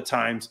struggled at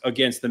times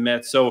against the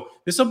Mets. So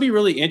this will be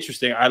really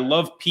interesting. I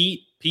love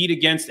Pete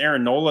against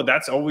Aaron Nola.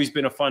 That's always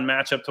been a fun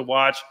matchup to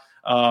watch.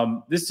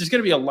 This is going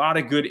to be a lot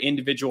of good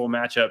individual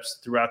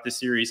matchups throughout this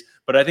series,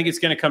 but I think it's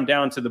going to come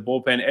down to the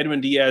bullpen.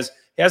 Edwin Diaz,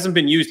 he hasn't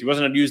been used. He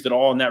wasn't used at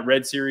all in that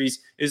Red series.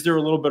 Is there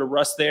a little bit of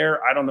rust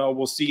there? I don't know.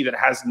 We'll see. That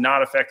has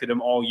not affected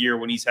him all year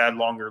when he's had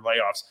longer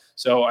layoffs.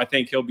 So I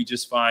think he'll be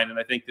just fine. And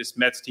I think this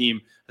Mets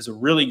team has a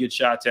really good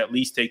shot to at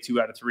least take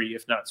 2 out of 3,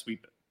 if not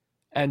sweep it.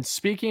 And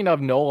speaking of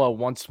Nola,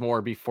 once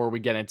more, before we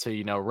get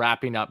into,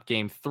 wrapping up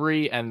game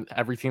 3 and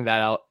everything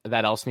that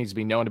else needs to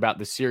be known about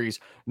the series,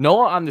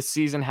 Nola on the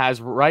season has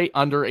right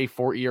under a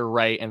 4-year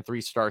rate and 3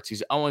 starts.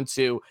 He's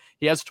 0-2.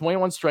 He has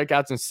 21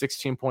 strikeouts and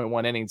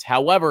 16.1 innings.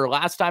 However,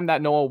 last time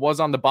that Nola was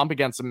on the bump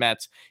against the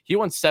Mets, he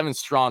went 7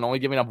 strong, only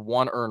giving up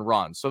 1 earned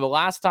run. So the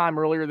last time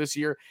earlier this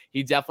year,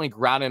 he definitely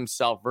grounded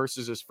himself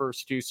versus his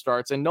first 2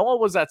 starts. And Nola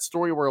was that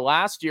story where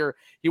last year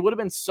he would have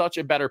been such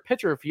a better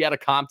pitcher if he had a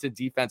competent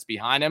defense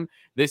behind him.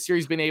 This year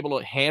he's been able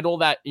to handle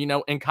that,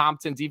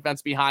 incompetent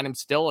defense behind him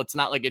still. It's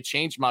not like it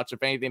changed much.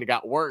 If anything, it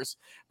got worse.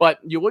 But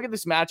you look at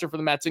this matchup for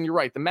the Mets, and you're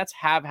right. The Mets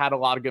have had a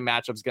lot of good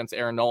matchups against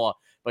Aaron Nola.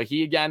 But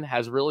he, again,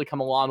 has really come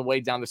a long way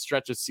down the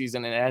stretch of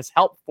season and has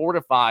helped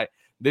fortify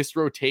this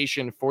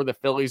rotation for the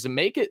Phillies and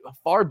make it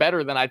far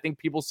better than I think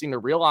people seem to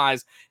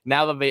realize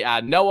now that they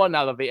add Noah,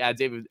 now that they add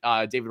David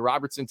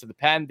Robertson to the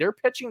pen. Their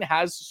pitching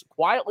has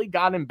quietly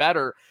gotten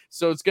better.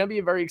 So it's going to be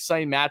a very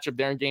exciting matchup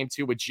there in game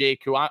 2 with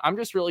Jake, who I'm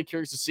just really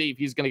curious to see if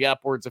he's going to get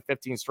upwards of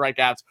 15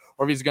 strikeouts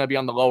or if he's going to be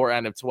on the lower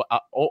end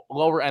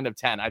of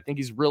 10. I think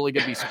he's really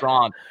going to be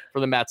strong for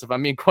the Mets. If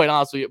I'm being quite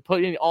honest with you,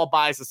 putting all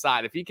bias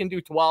aside, if he can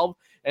do 12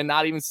 and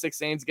not even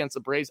 6 innings against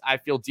the Braves, I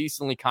feel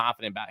decently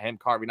confident about him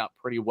carving up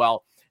pretty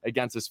well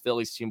against this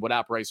Phillies team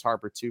without Bryce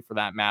Harper too, for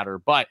that matter.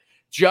 But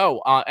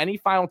Joe, any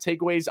final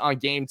takeaways on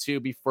game 2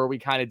 before we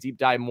kind of deep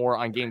dive more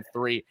on game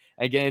 3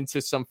 and get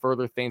into some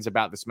further things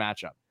about this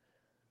matchup?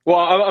 Well,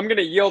 I'm going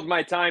to yield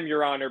my time,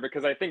 Your Honor,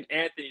 because I think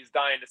Anthony's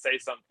dying to say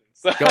something.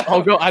 So.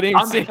 Go. I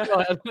didn't see.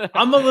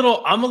 I'm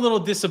a little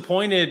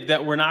disappointed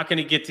that we're not going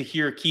to get to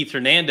hear Keith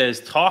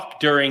Hernandez talk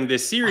during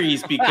this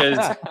series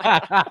because,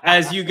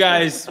 as you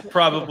guys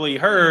probably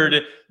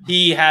heard,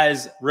 he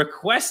has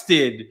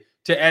requested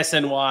to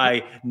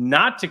SNY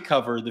not to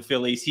cover the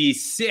Phillies.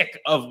 He's sick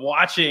of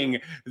watching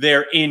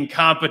their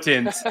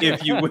incompetence,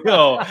 if you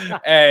will.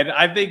 And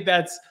I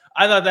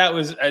thought that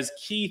was as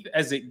Keith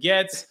as it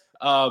gets.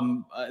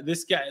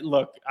 This guy,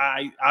 look,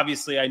 I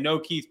know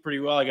Keith pretty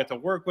well. I got to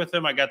work with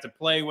him. I got to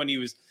play when he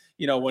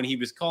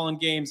was calling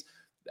games.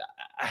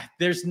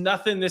 There's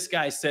nothing this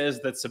guy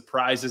says that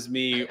surprises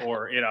me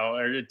or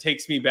it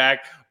takes me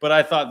back. But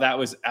I thought that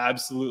was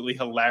absolutely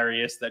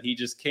hilarious that he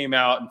just came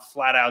out and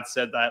flat out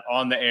said that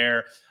on the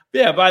air.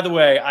 Yeah, by the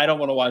way, I don't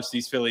want to watch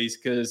these Phillies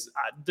because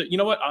you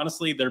know what?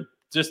 Honestly, they're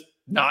just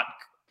not.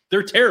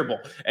 They're terrible.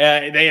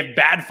 They have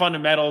bad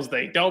fundamentals.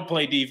 They don't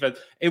play defense.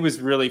 It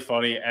was really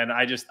funny. And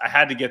I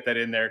had to get that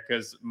in there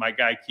because my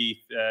guy,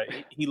 Keith,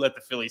 he let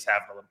the Phillies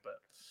have it a little bit.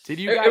 Did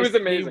you guys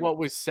see what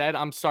was said?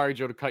 I'm sorry,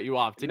 Joe, to cut you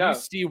off. Did you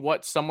see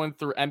what someone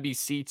through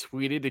NBC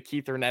tweeted to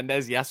Keith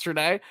Hernandez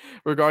yesterday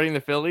regarding the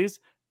Phillies?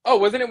 Oh,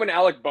 wasn't it when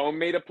Alec Boehm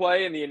made a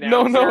play in the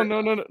announcer?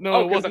 No.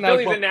 It wasn't the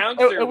Phillies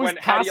announcer. It was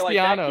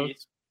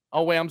Castellanos.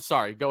 Oh, wait, I'm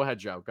sorry. Go ahead,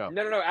 Joe. Go.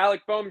 No.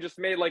 Alec Boehm just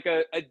made like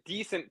a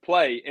decent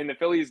play in the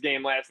Phillies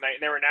game last night,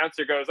 and their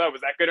announcer goes, "Oh,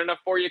 was that good enough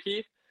for you,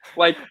 Keith?"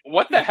 Like,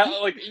 what the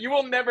hell? Like, you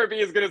will never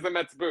be as good as the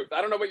Mets booth. I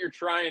don't know what you're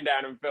trying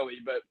down in Philly,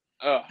 but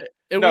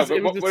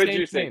what did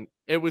you say?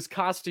 It was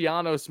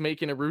Castellanos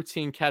making a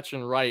routine catch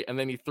and right, and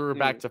then he threw it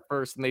back to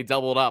first, and they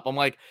doubled up. I'm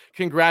like,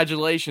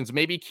 congratulations.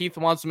 Maybe Keith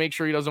wants to make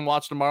sure he doesn't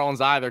watch the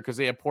Marlins either because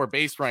they have poor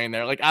base running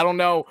there. Like, I don't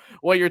know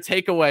what your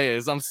takeaway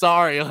is. I'm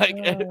sorry. Like,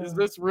 is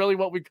this really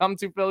what we come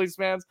to, Phillies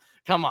fans?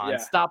 Come on,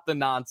 stop the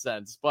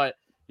nonsense. But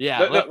yeah,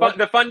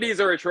 the fundies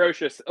are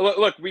atrocious.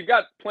 Look, we've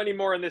got plenty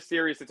more in this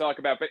series to talk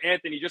about, but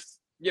Anthony, just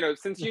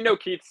since you know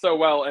Keith so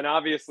well, and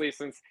obviously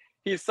since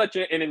he's such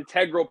an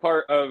integral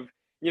part of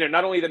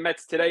not only the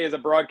Mets today as a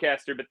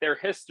broadcaster, but their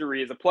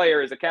history as a player,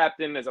 as a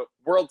captain, as a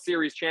World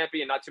Series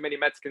champion. Not too many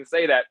Mets can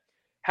say that.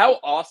 How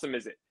awesome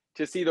is it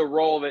to see the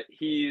role that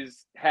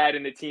he's had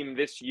in the team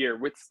this year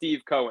with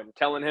Steve Cohen,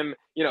 telling him,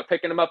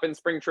 picking him up in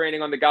spring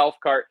training on the golf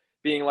cart,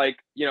 being like,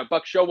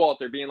 Buck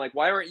Showalter being like,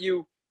 why aren't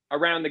you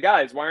around the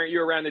guys? Why aren't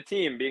you around the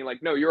team? Being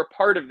like, no, you're a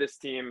part of this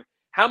team.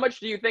 How much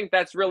do you think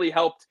that's really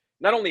helped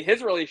not only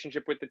his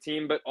relationship with the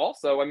team, but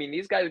also, I mean,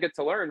 these guys get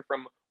to learn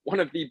from one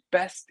of the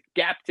best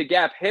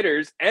gap-to-gap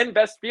hitters and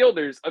best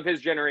fielders of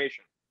his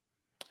generation.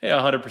 Yeah,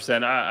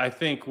 100%. I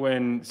think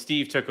when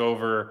Steve took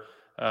over,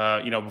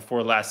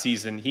 before last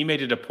season, he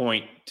made it a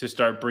point to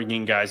start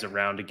bringing guys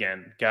around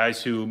again,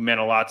 guys who meant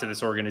a lot to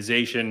this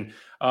organization.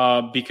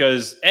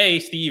 Because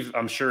Steve,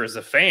 I'm sure as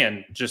a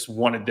fan, just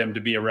wanted them to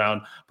be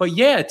around. But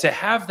yeah, to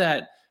have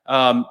that,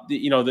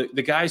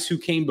 the guys who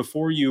came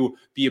before you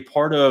be a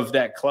part of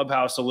that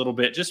clubhouse a little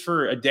bit, just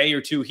for a day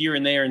or two here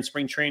and there in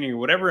spring training or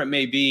whatever it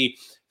may be,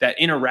 that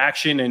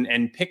interaction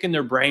and picking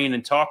their brain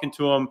and talking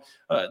to them.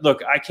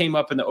 Look, I came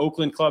up in the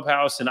Oakland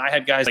clubhouse and I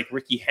had guys like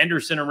Ricky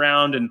Henderson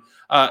around, and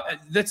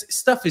that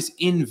stuff is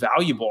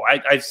invaluable.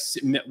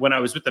 When I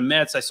was with the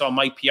Mets, I saw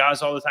Mike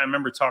Piazza all the time. I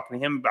remember talking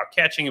to him about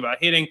catching, about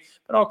hitting,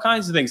 but all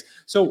kinds of things.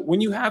 So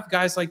when you have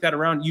guys like that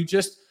around,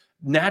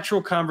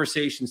 natural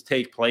conversations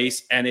take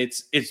place, and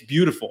it's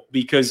beautiful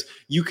because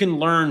you can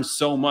learn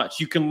so much.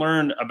 You can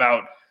learn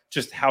about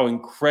just how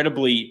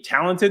incredibly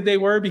talented they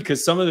were,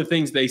 because some of the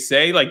things they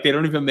say, like, they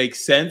don't even make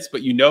sense,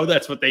 but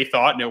that's what they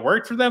thought and it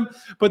worked for them.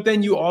 But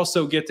then you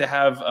also get to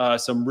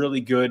have some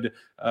really good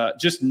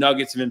just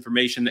nuggets of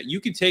information that you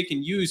can take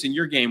and use in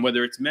your game,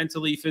 whether it's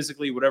mentally,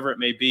 physically, whatever it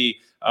may be.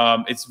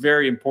 It's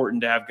very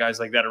important to have guys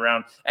like that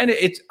around. And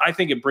I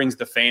think it brings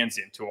the fans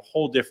into a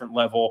whole different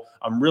level.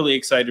 I'm really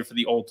excited for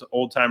the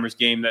old timers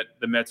game that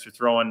the Mets are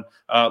throwing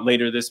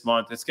later this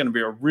month. It's going to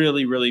be a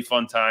really, really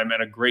fun time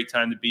and a great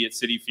time to be at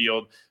Citi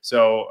Field.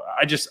 So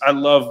I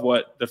love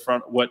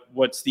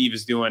what Steve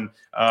is doing,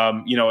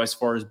 as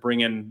far as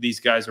bringing these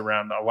guys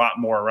around a lot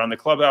more around the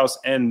clubhouse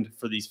and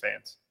for these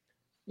fans.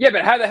 Yeah,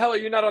 but how the hell are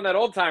you not on that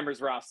old timers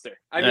roster?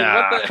 I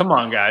mean, come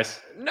on, guys.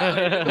 No,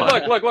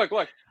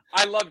 look.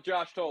 I love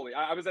Josh Tolle.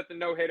 I was at the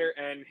no-hitter,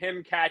 and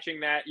him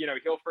catching that,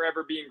 he'll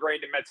forever be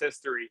ingrained in Mets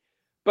history.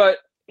 But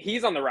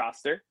he's on the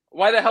roster.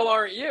 Why the hell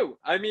aren't you?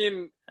 I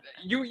mean,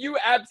 you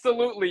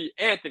absolutely,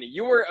 Anthony,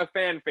 you were a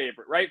fan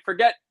favorite, right?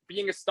 Forget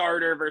being a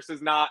starter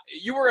versus not.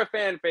 You were a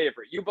fan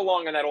favorite. You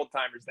belong on that old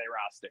timers day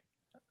roster.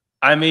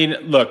 I mean,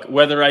 look,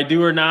 whether I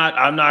do or not,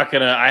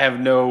 I have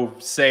no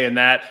say in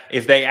that.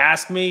 If they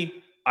ask me,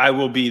 I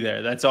will be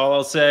there. That's all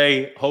I'll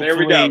say.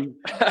 Hopefully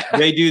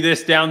they do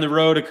this down the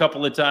road a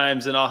couple of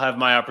times, and I'll have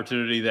my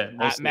opportunity then.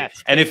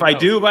 And if I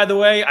do, by the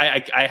way,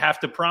 I have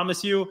to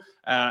promise you,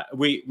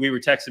 we were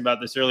texting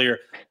about this earlier,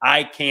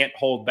 I can't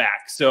hold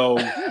back. So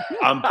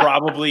I'm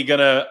probably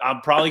gonna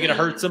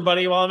hurt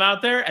somebody while I'm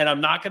out there, and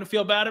I'm not gonna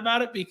feel bad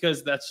about it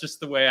because that's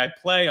just the way I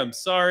play. I'm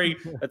sorry.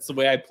 That's the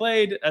way I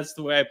played. That's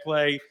the way I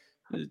play.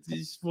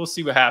 We'll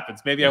see what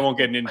happens. Maybe I won't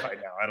get an invite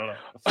now. I don't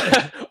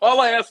know.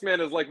 All I ask,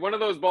 man, is like one of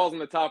those balls in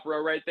the top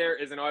row right there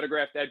is an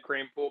autographed Ed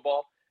Kranepool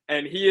ball.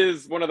 And he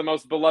is one of the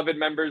most beloved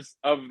members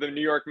of the New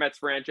York Mets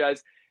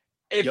franchise.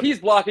 If he's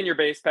blocking your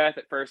base path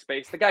at first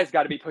base, the guy's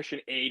got to be pushing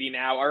 80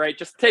 now. All right,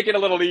 just take it a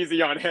little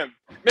easy on him.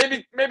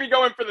 Maybe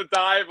going for the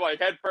dive, like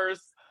head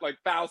first, like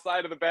foul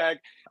side of the bag.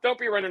 Don't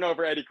be running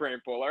over Eddie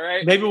Kranepool, all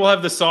right? Maybe we'll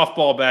have the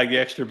softball bag, the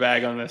extra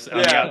bag on the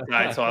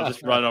outside, so I'll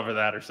just run over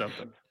that or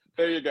something.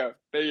 There you go.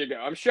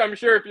 I'm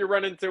sure if you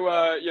run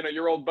into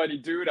your old buddy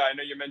Dude, I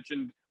know you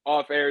mentioned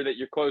off air that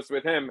you're close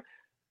with him.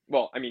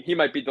 Well, I mean, he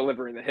might be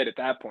delivering the hit at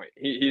that point.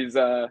 He's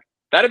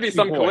that'd be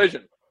some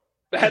collision.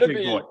 That'd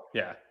be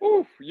yeah.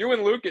 Oof, you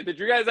and Luke, did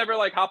you guys ever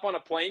like hop on a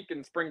plank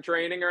in spring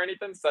training or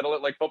anything? Settle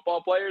it like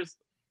football players?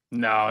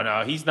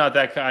 No, he's not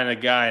that kind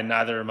of guy, and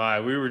neither am I.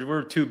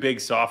 We're two big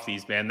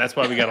softies, man. That's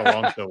why we got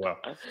along so well.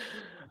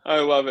 I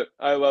love it.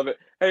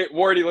 Hey,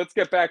 Wardy, let's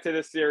get back to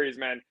this series,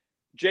 man.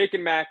 Jake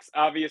and Max,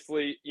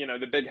 obviously,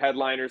 the big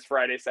headliners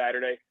Friday,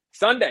 Saturday.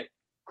 Sunday,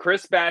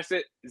 Chris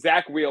Bassett,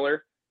 Zach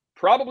Wheeler,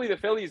 probably the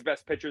Phillies'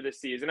 best pitcher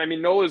this season. I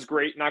mean, Nola's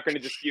great, not going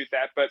to dispute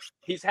that, but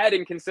he's had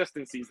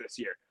inconsistencies this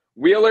year.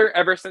 Wheeler,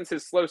 ever since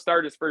his slow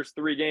start, his first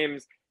 3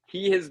 games,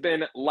 he has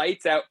been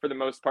lights out for the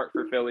most part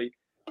for Philly.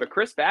 But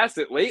Chris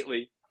Bassett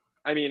lately,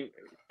 I mean,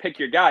 pick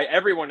your guy.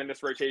 Everyone in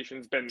this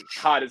rotation's been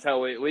hot as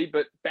hell lately,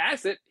 but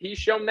Bassett, he's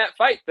shown that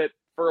fight that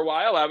for a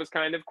while I was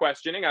kind of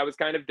questioning, I was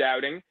kind of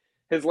doubting.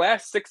 His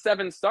last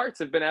 6-7 starts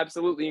have been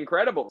absolutely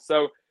incredible.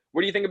 So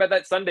what do you think about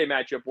that Sunday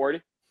matchup,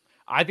 Wardy?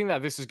 I think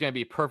that this is going to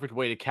be a perfect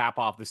way to cap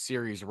off the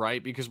series,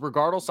 right? Because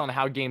regardless on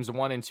how games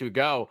 1 and 2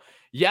 go,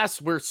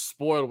 yes, we're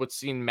spoiled with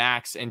seeing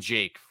Max and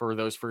Jake for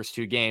those first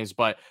 2 games,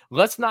 but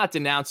let's not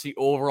denounce the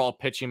overall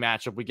pitching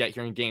matchup we get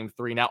here in game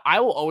 3. Now,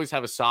 I will always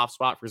have a soft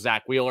spot for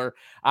Zach Wheeler.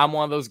 I'm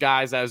one of those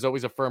guys that is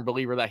always a firm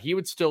believer that he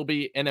would still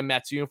be in a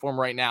Mets uniform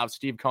right now if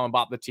Steve Cohen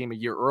bought the team a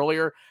year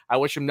earlier. I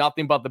wish him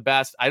nothing but the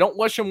best. I don't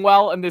wish him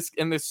well in this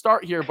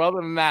start here, but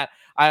other than that,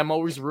 I am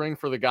always rooting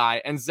for the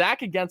guy. And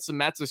Zach against the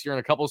Mets this year in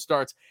a couple of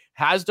starts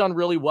has done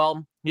really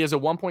well. He has a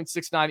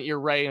 1.69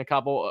 ERA and a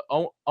couple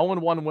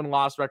 0-1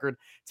 win-loss record,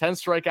 10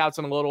 strikeouts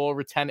in a little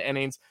over 10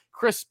 innings.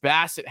 Chris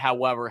Bassett,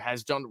 however,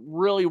 has done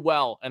really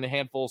well in a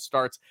handful of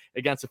starts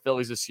against the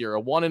Phillies this year.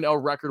 A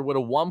 1-0 record with a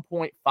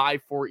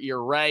 1.54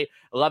 ERA,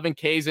 11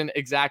 Ks in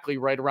exactly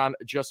right around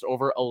just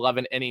over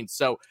 11 innings.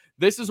 So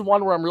this is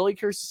one where I'm really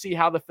curious to see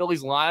how the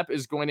Phillies lineup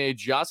is going to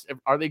adjust.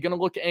 Are they going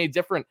to look any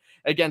different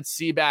against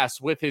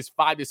Seabass with his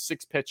 5 to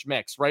 6 pitch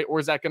mix, right? Or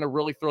is that going to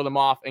really throw them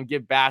off and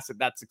give Bassett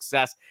that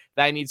success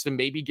that he needs to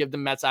maybe give the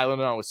Mets, I don't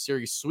know, a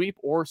series sweep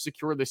or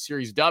secure the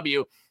series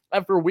W?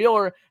 And for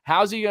Wheeler,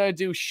 how's he going to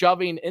do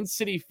shoving in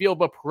Citi Field,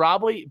 but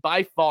probably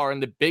by far in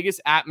the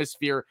biggest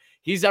atmosphere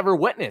he's ever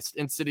witnessed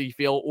in Citi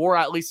Field, or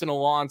at least in a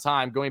long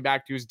time, going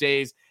back to his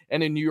days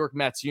in a New York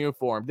Mets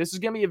uniform. This is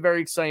going to be a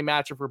very exciting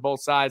matchup for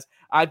both sides.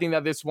 I think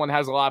that this one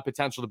has a lot of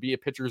potential to be a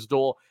pitcher's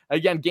duel.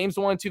 Again, games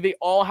 1 and 2, they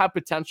all have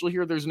potential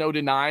here. There's no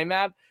denying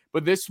that.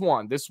 But this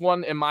one,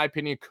 in my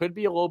opinion, could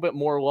be a little bit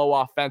more low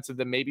offensive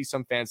than maybe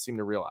some fans seem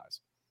to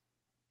realize.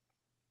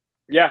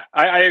 Yeah,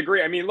 I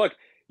agree. I mean, look,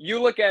 you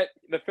look at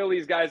the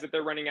Phillies guys that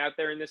they're running out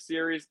there in this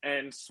series,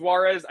 and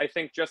Suarez, I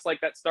think just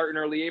like that start in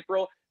early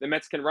April, the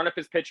Mets can run up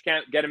his pitch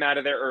count, get him out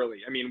of there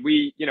early. I mean,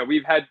 we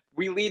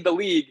lead the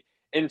league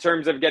in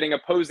terms of getting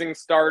opposing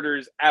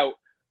starters out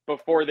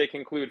before they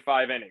conclude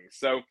 5 innings.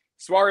 So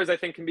Suarez, I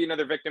think, can be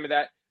another victim of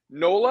that.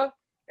 Nola,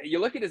 you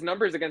look at his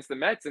numbers against the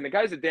Mets, and the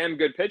guy's a damn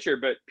good pitcher,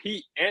 but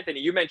Pete,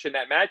 Anthony, you mentioned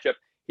that matchup.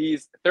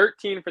 He's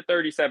 13 for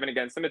 37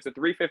 against them. It's a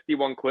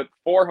 351 clip,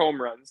 4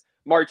 home runs.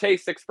 Marte,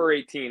 6 for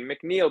 18.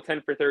 McNeil,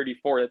 10 for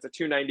 34. That's a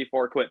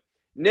 294 clip.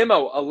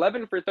 Nimmo,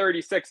 11 for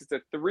 36. It's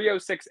a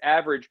 306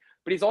 average,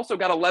 but he's also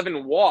got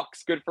 11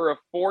 walks, good for a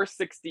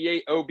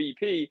 468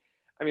 OBP.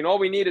 I mean, all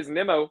we need is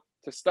Nimmo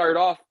to start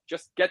off,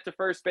 just get to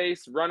first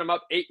base, run him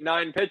up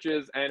 8-9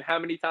 pitches, and how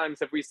many times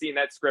have we seen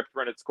that script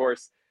run its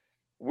course?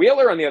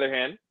 Wheeler, on the other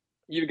hand,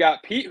 you've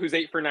got Pete, who's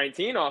 8 for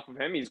 19 off of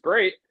him. He's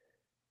great.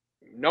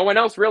 No one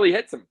else really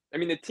hits him. I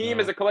mean, the team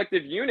as a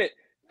collective unit,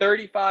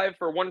 35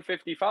 for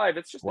 155.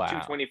 It's just a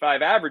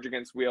 225 average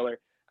against Wheeler.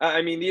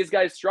 I mean, these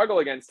guys struggle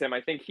against him. I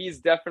think he's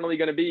definitely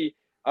going to be,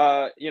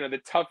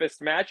 the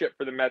toughest matchup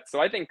for the Mets. So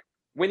I think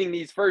winning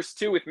these first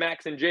 2 with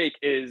Max and Jake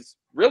is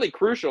really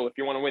crucial if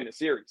you want to win the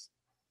series.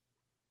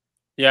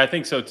 Yeah, I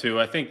think so too.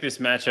 I think this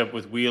matchup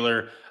with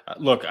Wheeler,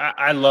 look,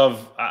 I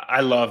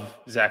love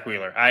Zach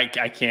Wheeler. I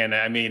can't.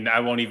 I mean, I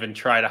won't even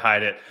try to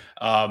hide it.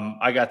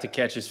 I got to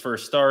catch his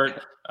first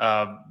start.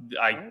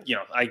 I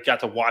got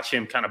to watch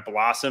him kind of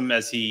blossom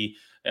as he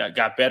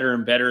got better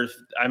and better.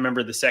 I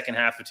remember the second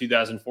half of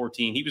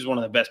 2014. He was one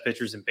of the best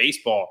pitchers in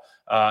baseball.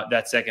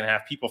 That second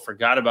half, people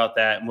forgot about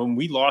that. And when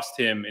we lost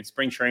him in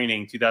spring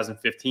training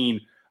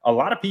 2015, a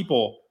lot of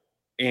people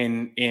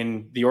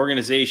in the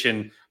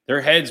organization,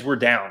 their heads were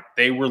down.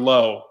 They were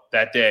low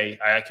that day.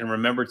 I can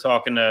remember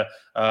talking to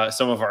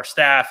some of our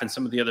staff and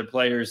some of the other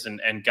players,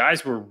 and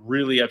guys were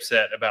really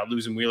upset about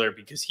losing Wheeler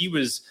because he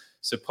was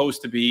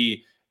supposed to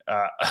be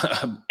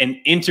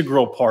an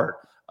integral part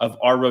of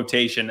our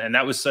rotation, and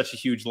that was such a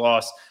huge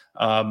loss.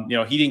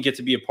 He didn't get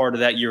to be a part of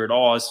that year at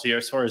all,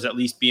 as far as at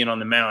least being on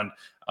the mound.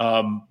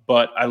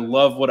 But I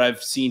love what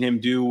I've seen him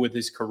do with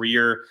his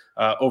career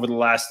over the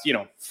last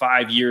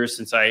 5 years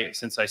since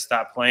I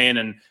stopped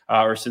playing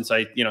or since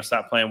I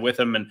stopped playing with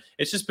him, and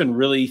it's just been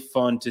really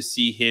fun to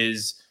see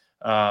his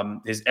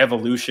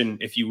evolution,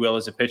 if you will,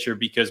 as a pitcher,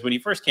 because when he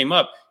first came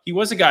up, he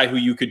was a guy who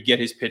you could get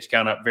his pitch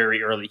count up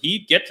very early.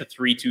 He'd get to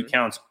 3-2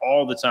 counts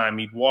all the time.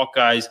 He'd walk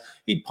guys,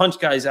 he'd punch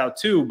guys out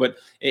too, but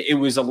it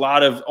was a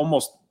lot of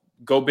almost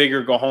go big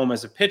or go home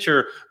as a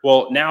pitcher.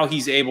 Well, now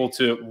he's able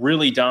to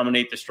really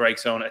dominate the strike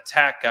zone,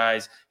 attack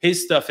guys.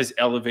 His stuff has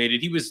elevated.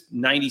 He was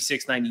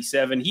 96,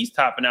 97. He's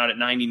topping out at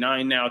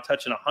 99 now,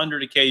 touching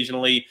 100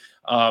 occasionally.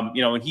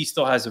 And he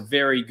still has a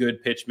very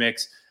good pitch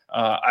mix.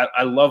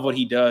 I love what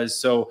he does.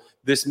 So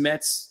this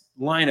Mets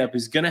lineup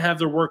is going to have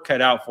their work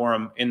cut out for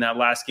him in that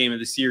last game of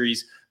the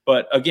series.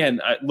 But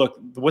again, look,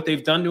 what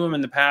they've done to him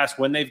in the past,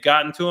 when they've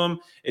gotten to him,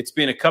 it's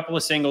been a couple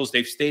of singles.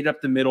 They've stayed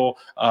up the middle.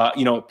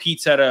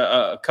 Pete's had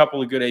a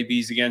couple of good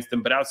ABs against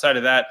them. But outside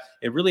of that,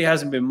 it really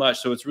hasn't been much.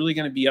 So it's really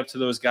going to be up to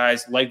those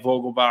guys like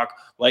Vogelbach,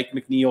 like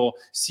McNeil,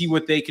 see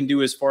what they can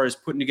do as far as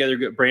putting together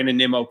good Brandon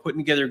Nimmo, putting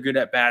together good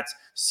at-bats,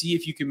 see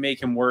if you can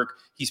make him work.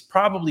 He's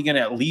probably going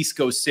to at least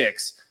go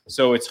 6.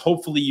 So it's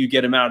hopefully you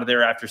get him out of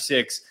there after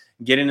 6,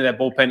 get into that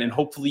bullpen, and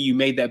hopefully you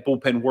made that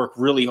bullpen work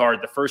really hard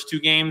the first 2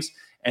 games.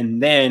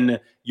 And then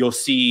you'll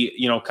see,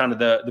 kind of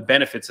the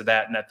benefits of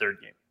that in that third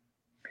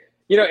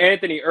game.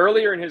 Anthony,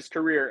 earlier in his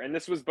career, and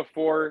this was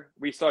before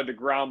we saw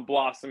DeGrom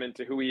blossom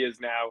into who he is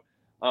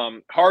now,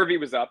 Harvey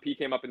was up. He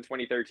came up in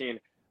 2013.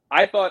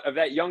 I thought of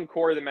that young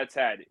core the Mets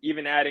had,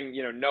 even adding,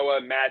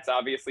 Noah, Matz,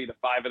 obviously the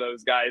 5 of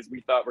those guys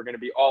we thought were going to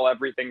be all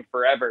everything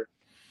forever.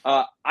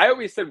 I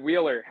always said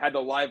Wheeler had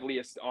the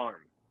liveliest arm.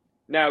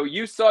 Now,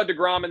 you saw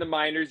DeGrom in the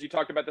minors. You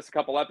talked about this a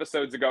couple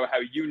episodes ago, how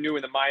you knew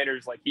in the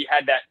minors, like he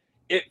had that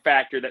it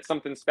factor, that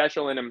something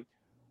special in him.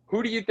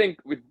 Who do you think,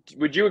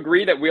 would you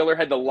agree that Wheeler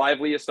had the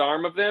liveliest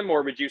arm of them,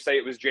 or would you say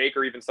it was Jake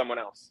or even someone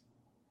else?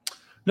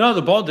 No,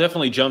 the ball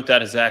definitely jumped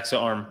out of Zach's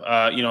arm.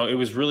 It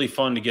was really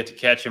fun to get to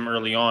catch him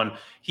early on.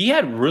 He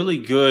had really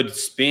good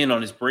spin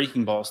on his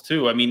breaking balls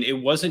too. I mean, it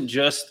wasn't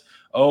just,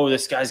 oh,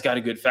 this guy's got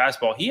a good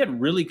fastball. He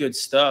had really good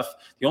stuff.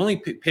 The only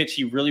pitch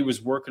he really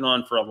was working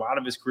on for a lot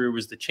of his career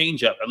was the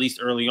changeup, at least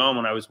early on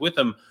when I was with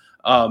him.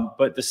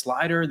 But the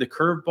slider, the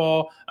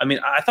curveball, I mean,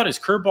 I thought his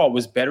curveball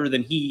was better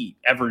than he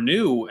ever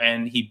knew,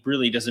 and he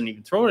really doesn't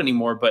even throw it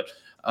anymore. But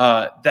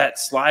that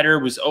slider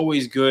was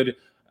always good.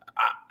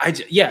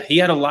 He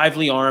had a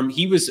lively arm.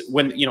 He was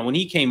when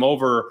he came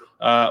over,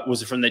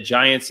 was from the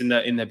Giants in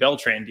the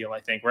Beltran deal, I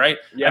think, right?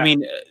 Yeah. I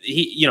mean,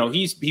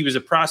 he was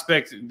a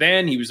prospect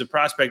then. He was a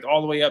prospect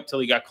all the way up till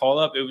he got called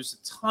up. It was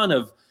a ton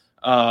of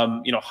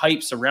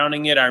hype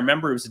surrounding it. I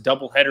remember it was a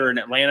doubleheader in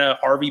Atlanta.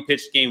 Harvey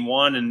pitched game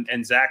 1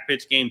 and Zach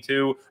pitched game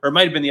 2, or it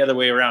might have been the other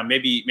way around.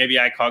 Maybe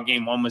I caught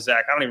game 1 with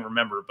Zach. I don't even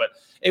remember, but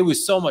it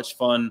was so much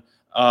fun.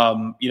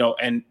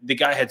 And the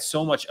guy had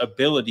so much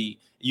ability.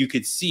 You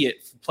could see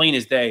it plain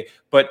as day,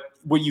 but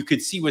what you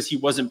could see was he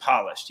wasn't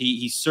polished.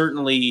 He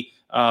certainly,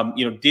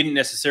 didn't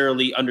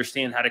necessarily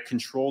understand how to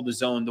control the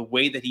zone the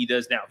way that he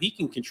does now. He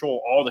can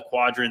control all the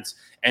quadrants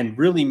and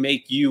really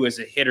make you as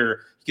a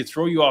hitter. He can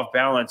throw you off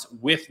balance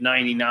with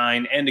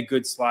 99 and a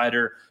good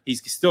slider.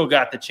 He's still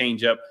got the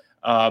changeup.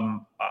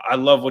 I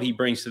love what he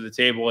brings to the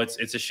table.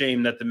 It's a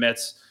shame that the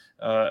Mets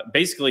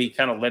basically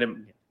kind of let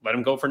him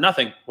go for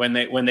nothing when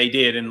they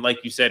did. And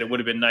like you said, it would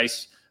have been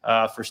nice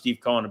for Steve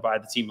Cohen to buy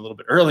the team a little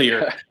bit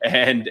earlier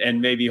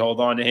and maybe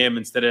hold on to him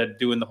instead of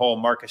doing the whole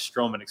Marcus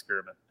Stroman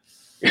experiment.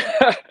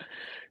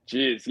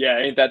 Jeez. Yeah.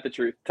 Ain't that the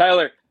truth?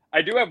 Tyler,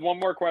 I do have one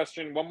more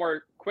question, one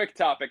more quick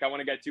topic I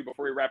want to get to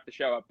before we wrap the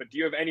show up, but do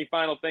you have any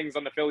final things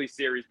on the Phillies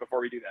series before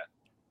we do that?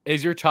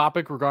 Is your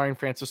topic regarding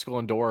Francisco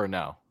Lindor or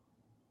no?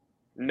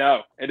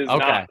 No, it is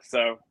not.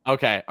 So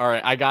okay, all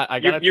right.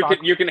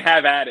 You can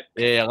have at it.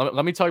 Yeah,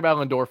 let me talk about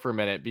Lindor for a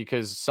minute,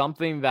 because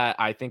something that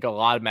I think a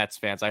lot of Mets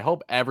fans, I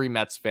hope every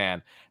Mets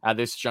fan at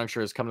this juncture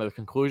has come to the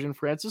conclusion: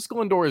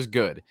 Francisco Lindor is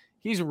good.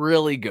 He's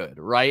really good,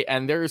 right?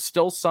 And there is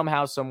still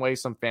somehow, some way,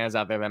 some fans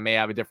out there that may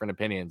have different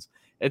opinions.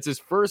 It's his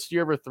first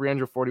year of a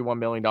 $341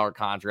 million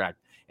contract,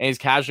 and he's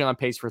casually on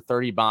pace for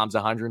 30 bombs,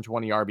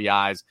 120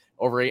 RBIs,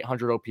 over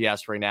 800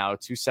 OPS right now,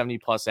 270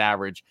 plus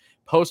average.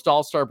 Post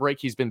All-Star break,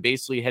 he's been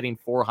basically hitting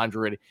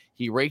 400.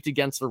 He raked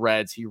against the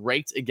Reds. He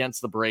raked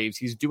against the Braves.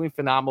 He's doing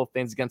phenomenal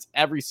things against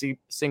every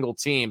single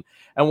team.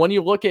 And when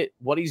you look at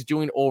what he's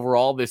doing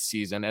overall this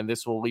season, and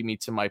this will lead me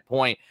to my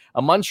point,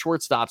 among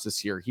shortstops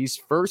this year, he's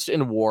first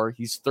in WAR.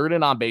 He's third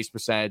in on-base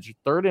percentage,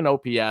 third in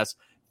OPS,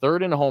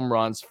 third in home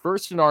runs,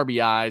 first in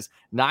RBIs,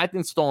 ninth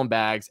in stolen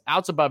bags,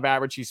 outs above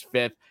average, he's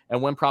fifth,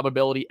 and win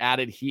probability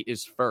added, he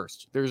is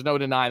first. There's no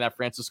denying that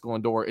Francisco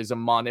Lindor is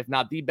among, if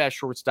not the best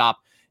shortstop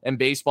in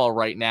baseball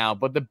right now.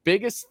 But the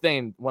biggest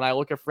thing when I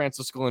look at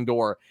Francisco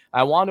Lindor,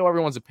 I want to know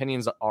everyone's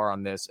opinions are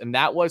on this, and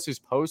that was his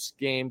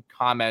post-game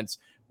comments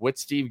with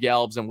Steve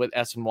Gelbs and with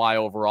SNY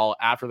overall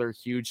after their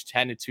huge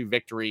 10-2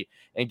 victory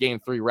in Game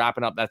 3,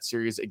 wrapping up that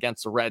series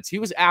against the Reds. He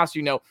was asked,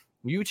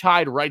 you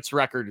tied Wright's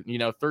record,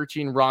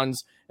 13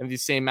 runs in the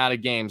same amount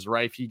of games,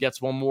 right? If he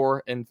gets one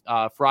more in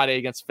Friday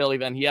against Philly,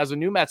 then he has a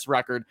new Mets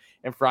record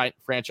in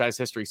franchise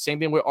history. Same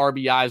thing with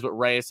RBIs with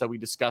Reyes that we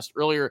discussed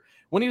earlier.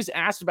 When he was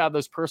asked about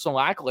those personal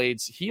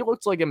accolades, he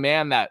looked like a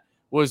man that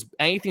was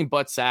anything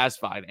but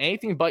satisfied,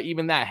 anything but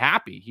even that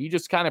happy. He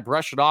just kind of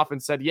brushed it off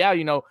and said, yeah,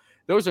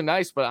 those are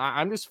nice, but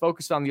I'm just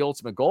focused on the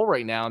ultimate goal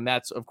right now, and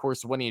that's, of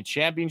course, winning a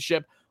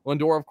championship.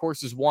 Lindor, of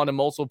course, is one of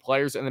multiple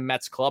players in the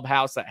Mets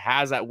clubhouse that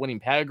has that winning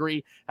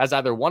pedigree, has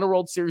either won a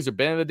World Series or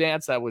been in the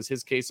dance. That was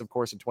his case, of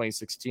course, in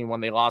 2016 when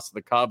they lost to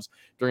the Cubs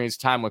during his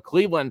time with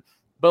Cleveland.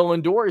 But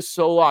Lindor is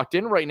so locked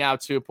in right now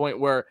to a point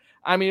where,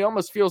 it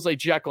almost feels like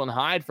Jekyll and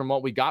Hyde from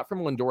what we got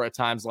from Lindor at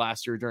times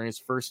last year during his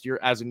first year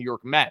as a New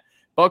York Met.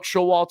 Buck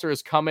Showalter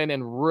has come in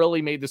and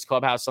really made this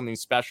clubhouse something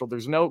special.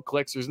 There's no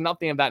clicks. There's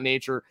nothing of that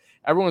nature.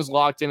 Everyone's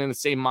locked in the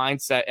same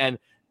mindset. And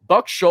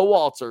Buck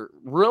Showalter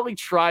really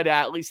tried to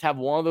at least have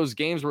one of those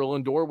games where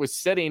Lindor was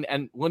sitting,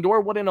 and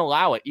Lindor wouldn't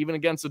allow it, even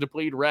against the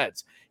depleted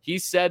Reds. He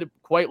said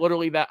quite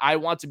literally that I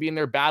want to be in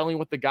there battling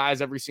with the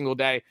guys every single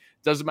day.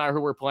 Doesn't matter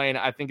who we're playing.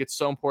 I think it's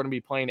so important to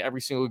be playing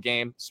every single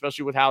game,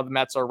 especially with how the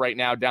Mets are right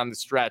now down the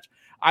stretch.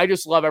 I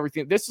just love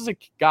everything. This is a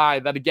guy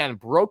that, again,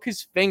 broke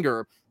his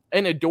finger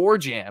in a door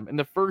jam in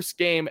the first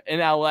game in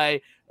LA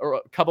or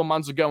a couple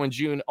months ago in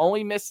June,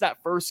 only missed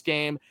that first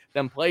game,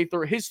 then played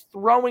through his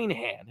throwing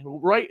hand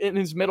right in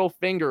his middle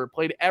finger,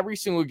 played every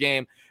single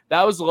game.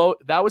 That was low.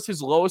 That was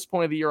his lowest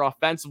point of the year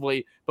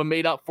offensively, but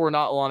made up for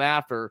not long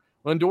after.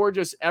 Lindor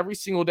just every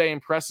single day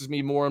impresses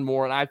me more and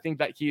more, and I think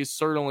that he is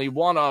certainly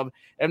one of,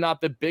 if not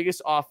the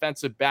biggest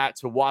offensive bat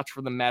to watch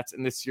for the Mets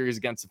in this series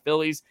against the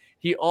Phillies.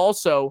 He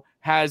also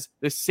has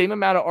the same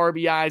amount of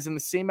RBIs and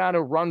the same amount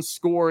of runs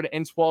scored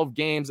in 12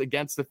 games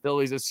against the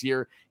Phillies this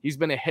year. He's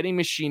been a hitting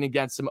machine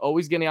against them,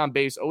 always getting on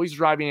base, always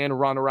driving in a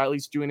run, or at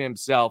least doing it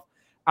himself.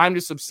 I'm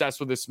just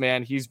obsessed with this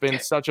man. He's been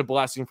such a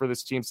blessing for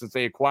this team since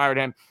they acquired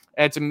him,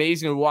 and it's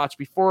amazing to watch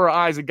before our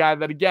eyes a guy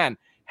that, again,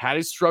 had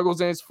his struggles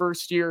in his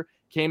first year,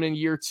 came in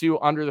year 2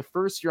 under the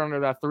first year under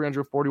that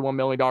 $341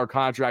 million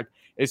contract,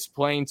 is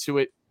playing to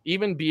it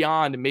even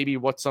beyond maybe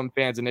what some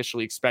fans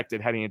initially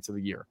expected heading into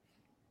the year.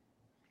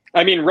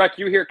 I mean, Reck,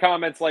 you hear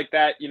comments like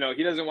that. You know,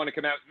 he doesn't want to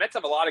come out. Mets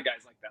have a lot of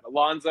guys like that.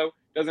 Alonso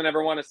doesn't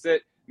ever want to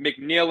sit.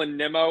 McNeil and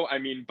Nimmo. I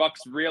mean,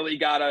 Buck's really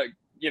got to,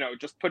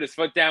 just put his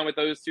foot down with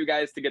those two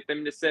guys to get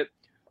them to sit.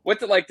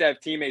 What's it like to have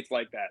teammates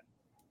like that?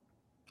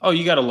 Oh,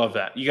 you got to love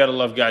that. You got to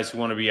love guys who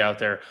want to be out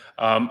there.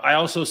 I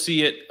also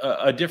see it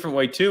a different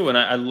way too. And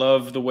I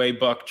love the way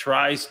Buck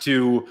tries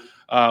to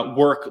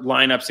work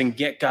lineups and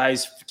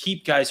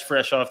keep guys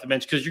fresh off the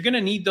bench, because you're going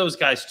to need those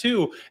guys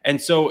too.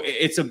 And so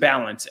it's a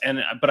balance.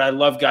 But I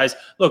love guys.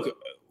 Look,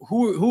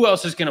 who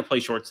else is going to play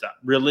shortstop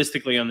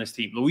realistically on this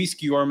team? Luis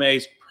Guillorme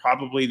is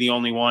probably the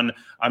only one.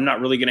 I'm not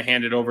really going to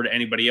hand it over to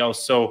anybody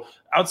else. So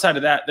outside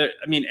of that,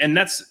 and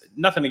that's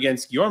nothing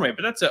against Guillorme,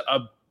 but that's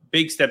a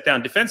big step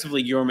down.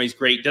 Defensively, Guillorme's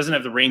great. Doesn't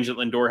have the range that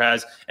Lindor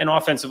has. And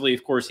offensively,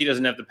 of course, he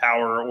doesn't have the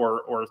power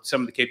or some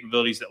of the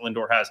capabilities that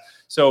Lindor has.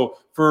 So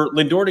for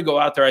Lindor to go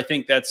out there, I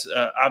think that's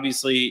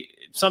obviously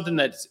something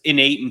that's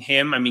innate in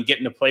him. I mean,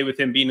 getting to play with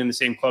him, being in the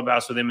same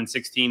clubhouse with him in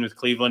 2016 with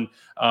Cleveland,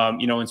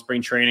 in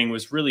spring training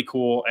was really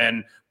cool.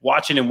 And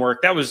watching him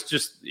work, that was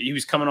just, he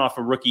was coming off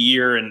a rookie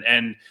year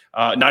and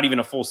not even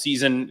a full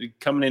season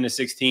coming into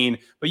 2016.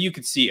 But you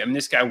could see,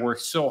 this guy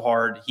worked so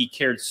hard. He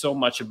cared so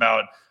much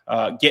about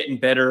getting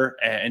better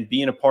and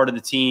being a part of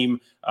the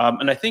team.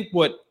 And I think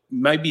what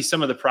might be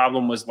some of the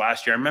problem was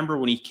last year. I remember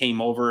when he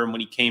came over and when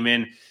he came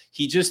in,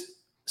 he just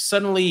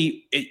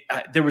suddenly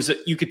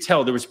you could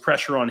tell there was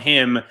pressure on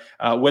him,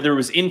 whether it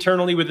was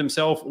internally with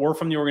himself or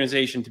from the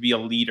organization, to be a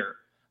leader,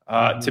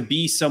 to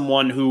be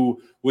someone who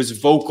was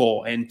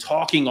vocal and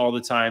talking all the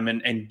time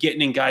and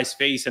getting in guys'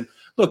 face. And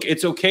look,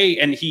 it's okay.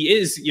 And he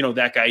is,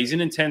 that guy. He's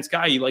an intense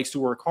guy. He likes to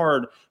work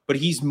hard, but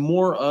he's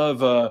more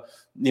of a,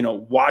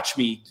 watch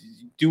me,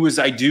 do as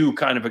I do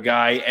kind of a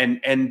guy.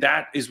 And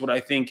that is what I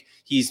think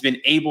he's been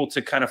able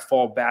to kind of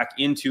fall back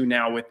into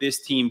now with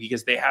this team,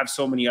 because they have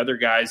so many other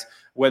guys,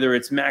 whether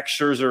it's Max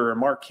Scherzer or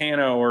Mark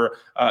Canha or,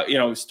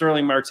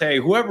 Sterling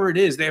Marte, whoever it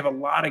is, they have a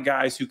lot of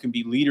guys who can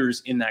be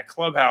leaders in that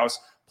clubhouse,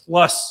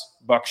 plus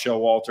Buck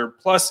Showalter,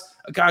 plus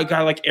a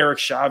guy like Eric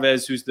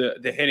Chavez, who's the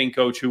hitting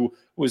coach, who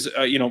was,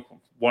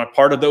 one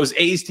part of those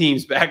A's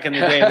teams back in the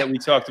day that we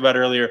talked about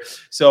earlier.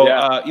 So,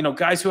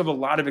 guys who have a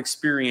lot of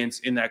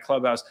experience in that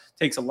clubhouse,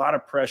 takes a lot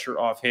of pressure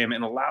off him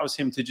and allows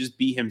him to just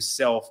be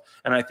himself.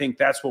 And I think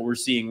that's what we're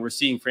seeing. We're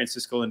seeing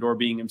Francisco Lindor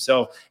being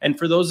himself. And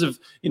for those of,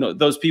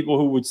 those people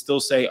who would still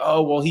say,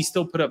 oh, well, he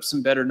still put up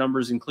some better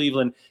numbers in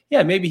Cleveland.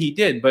 Yeah, maybe he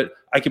did, but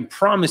I can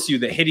promise you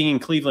that hitting in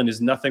Cleveland is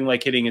nothing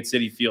like hitting at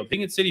Citi Field.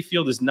 Hitting at Citi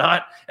Field is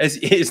not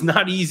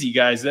easy,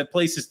 guys. That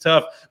place is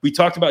tough. We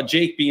talked about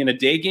Jake being a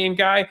day game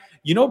guy.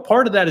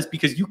 Part of that is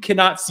because you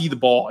cannot see the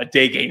ball at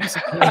day games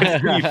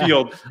at Citi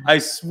Field. I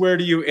swear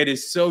to you, it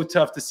is so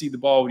tough to see the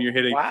ball when you're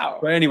hitting. Wow.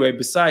 But anyway,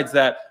 besides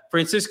that,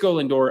 Francisco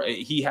Lindor,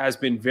 he has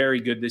been very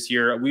good this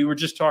year. We were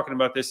just talking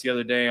about this the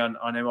other day on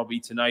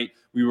MLB Tonight.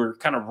 We were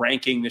kind of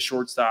ranking the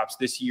shortstops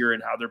this year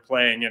and how they're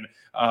playing. And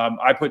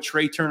I put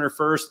Trey Turner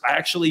first.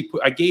 I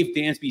gave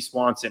Dansby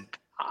Swanson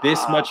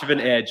this much of an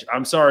edge.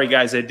 I'm sorry,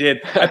 guys. I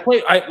did.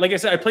 Like I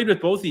said, I played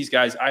with both these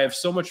guys. I have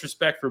so much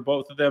respect for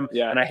both of them.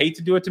 Yeah. And I hate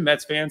to do it to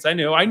Mets fans. I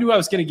knew I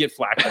was going to get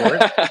flack for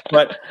it,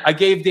 but I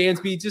gave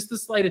Dansby just the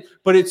slightest,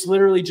 but it's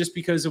literally just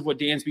because of what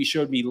Dansby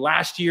showed me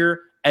last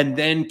year and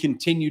then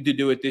continued to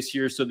do it this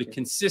year. So the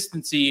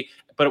consistency,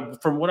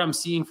 but from what I'm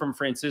seeing from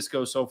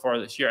Francisco so far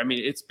this year,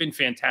 it's been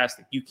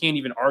fantastic. You can't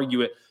even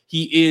argue it.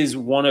 He is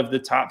one of the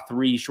top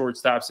 3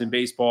 shortstops in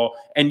baseball,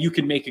 and you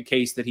can make a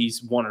case that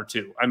he's 1 or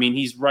 2.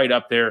 He's right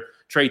up there.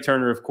 Trey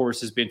Turner, of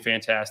course, has been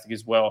fantastic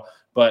as well.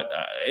 But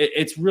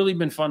it's really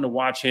been fun to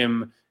watch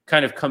him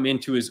kind of come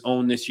into his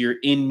own this year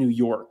in New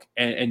York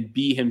and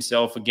be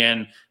himself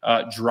again,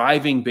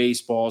 driving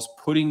baseballs,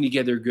 putting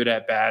together good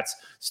at-bats,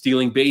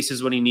 stealing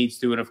bases when he needs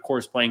to, and, of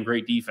course, playing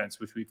great defense,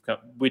 which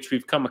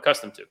we've come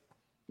accustomed to.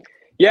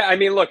 Yeah,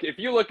 look, if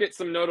you look at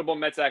some notable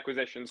Mets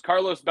acquisitions,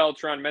 Carlos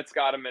Beltran, Mets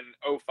got him in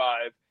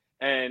 2005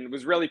 and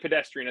was really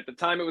pedestrian. At the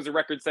time, it was a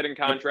record-setting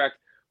contract.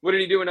 What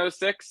did he do in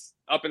 2006?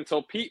 Up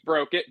until Pete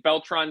broke it,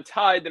 Beltran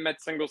tied the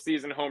Mets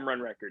single-season home run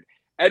record.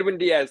 Edwin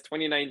Diaz,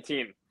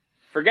 2019.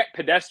 Forget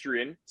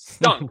pedestrian,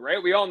 stunk,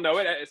 right? We all know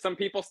it. Some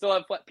people still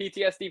have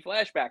PTSD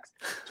flashbacks.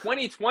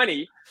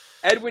 2020,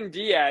 Edwin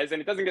Diaz,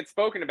 and it doesn't get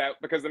spoken about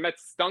because the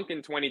Mets stunk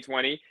in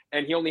 2020,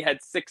 and he only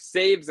had 6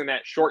 saves in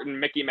that shortened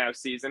Mickey Mouse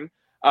season.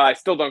 I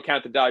still don't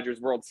count the Dodgers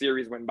World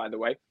Series win, by the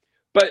way.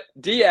 But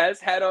Diaz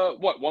had a,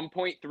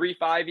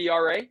 1.35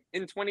 ERA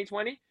in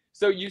 2020?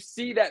 So you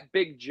see that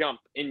big jump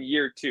in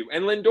year 2.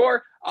 And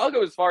Lindor, I'll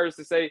go as far as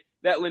to say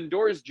that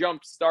Lindor's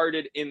jump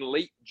started in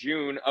late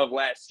June of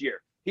last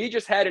year. He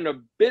just had an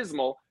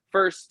abysmal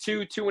first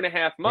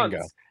 2.5 months.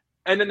 Bingo.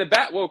 And then the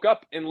bat woke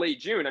up in late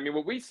June.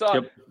 What we saw,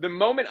 The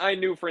moment I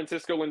knew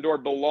Francisco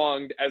Lindor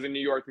belonged as a New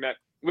York Met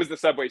was the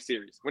Subway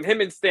Series. When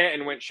him and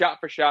Stanton went shot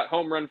for shot,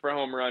 home run for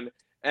home run.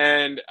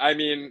 And I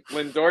mean,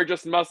 Lindor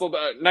just muscled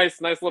a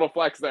nice little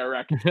flex there,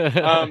 Reck.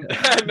 I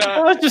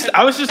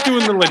was just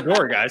doing the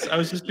Lindor, guys. I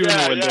was just doing the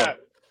Lindor. Yeah,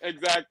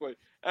 exactly.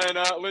 And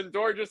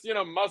Lindor just,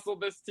 muscled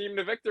this team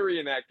to victory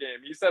in that game.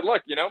 He said,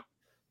 look,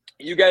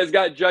 you guys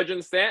got Judge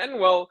and Stanton.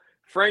 Well,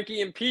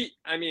 Frankie and Pete,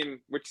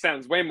 which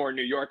sounds way more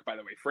New York, by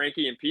the way.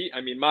 Frankie and Pete,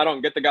 Ma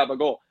don't get the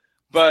gabagol.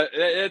 But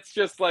it's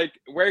just like,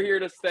 we're here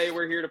to stay.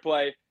 We're here to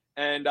play.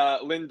 And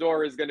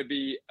Lindor is going to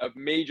be a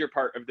major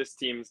part of this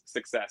team's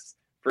success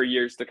for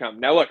years to come.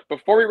 Now, look,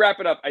 before we wrap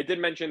it up, I did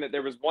mention that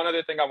there was one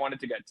other thing I wanted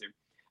to get to.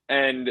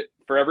 And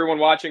for everyone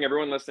watching,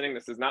 everyone listening,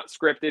 this is not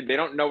scripted. They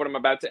don't know what I'm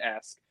about to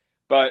ask.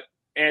 But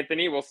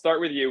Anthony, we'll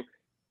start with you.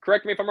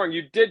 Correct me if I'm wrong.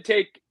 You did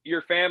take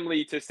your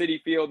family to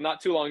Citi Field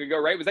not too long ago,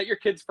 right? Was that your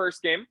kid's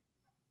first game?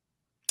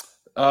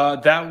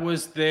 That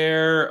was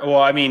their.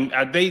 Well,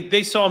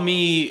 they saw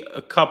me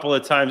a couple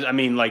of times.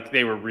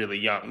 They were really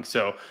young,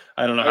 so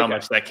I don't know how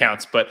much that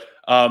counts. But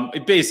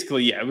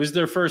it was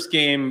their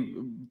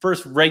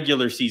first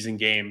regular season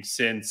game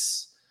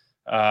since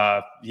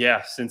I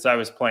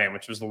was playing,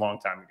 which was a long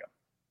time ago.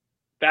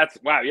 That's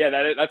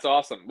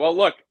awesome. Well,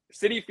 look,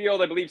 Citi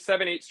Field, I believe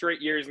 7-8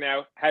 straight years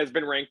now, has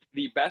been ranked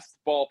the best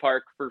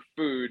ballpark for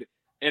food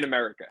in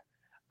America.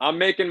 I'm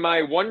making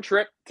my one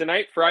trip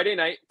tonight, Friday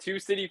night, to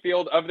Citi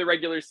Field of the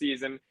regular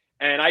season,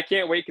 and I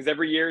can't wait because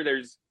every year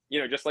there's,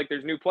 just like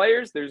there's new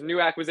players, there's new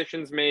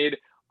acquisitions made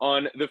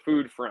on the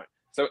food front.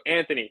 So,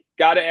 Anthony,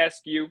 got to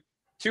ask you,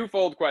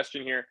 twofold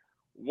question here.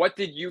 What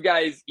did you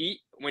guys eat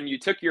when you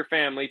took your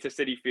family to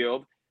Citi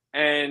Field,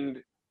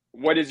 and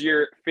what is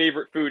your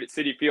favorite food at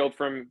Citi Field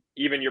from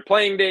even your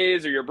playing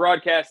days or your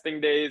broadcasting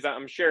days?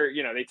 I'm sure,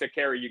 they took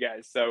care of you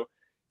guys. So,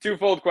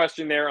 twofold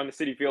question there on the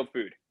Citi Field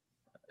food.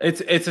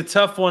 It's a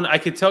tough one. I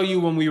could tell you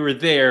when we were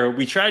there,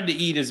 we tried to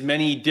eat as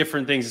many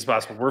different things as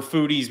possible. We're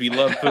foodies. We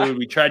love food.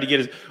 We tried to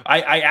get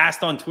I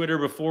asked on Twitter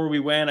before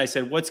we went, I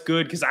said, what's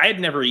good? Because I had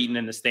never eaten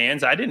in the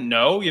stands. I didn't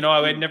know,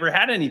 I had never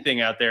had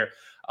anything out there.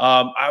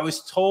 I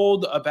was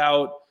told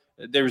about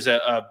there was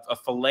a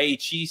filet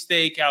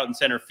cheesesteak out in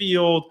center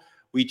field.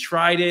 We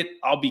tried it.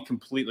 I'll be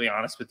completely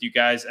honest with you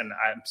guys, and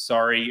I'm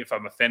sorry if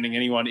I'm offending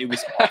anyone. It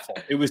was awful.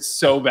 It was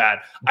so bad.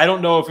 I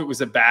don't know if it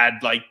was a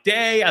bad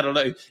day. I don't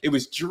know. It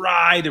was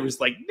dry. There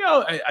was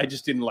I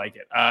just didn't like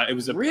it. It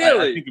was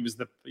really. I think it was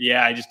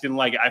I just didn't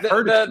like it. I've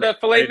heard the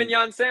filet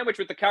mignon sandwich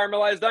with the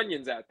caramelized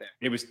onions out there.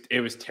 It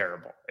was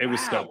terrible. It was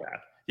so bad.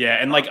 Yeah,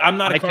 and I'm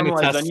not a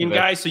caramelized onion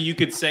guy, so you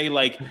could say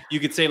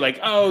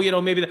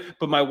oh, maybe that.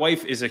 But my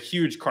wife is a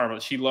huge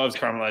she loves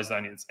caramelized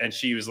onions, and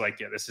she was like,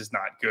 yeah, this is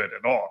not good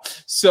at all.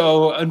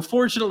 So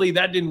unfortunately,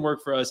 that didn't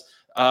work for us.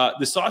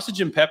 The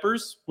sausage and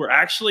peppers were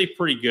actually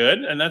pretty good,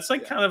 and that's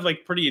kind of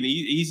pretty an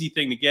easy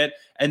thing to get.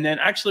 And then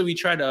actually, we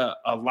tried a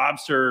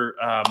lobster.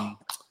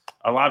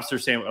 A lobster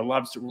sandwich,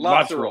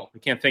 lobster roll. I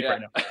can't think right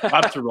now.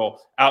 Lobster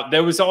roll out.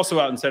 That was also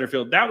out in center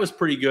field. That was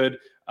pretty good.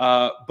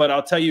 But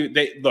I'll tell you,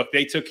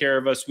 they took care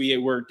of us. We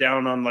were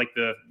down on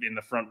in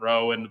the front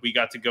row, and we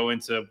got to go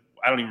into,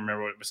 I don't even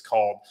remember what it was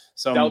called,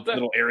 some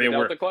little area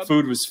where Club?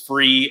 Food was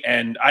free,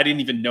 and I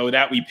didn't even know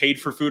that. We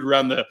paid for food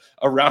around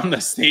the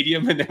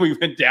stadium, and then we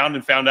went down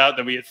and found out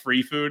that we had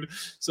free food.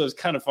 So it was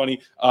kind of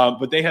funny.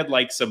 But they had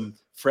some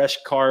fresh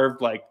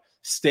carved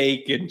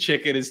steak and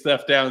chicken and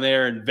stuff down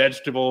there, and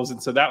vegetables,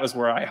 and so that was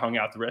where I hung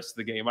out the rest of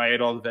the game. I ate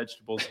all the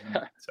vegetables.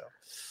 So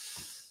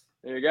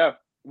there you go.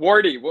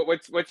 Wardy,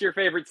 what's your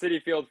favorite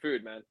Citi Field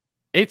food, man?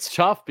 It's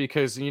tough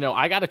because,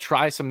 I got to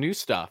try some new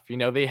stuff.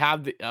 They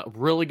have the,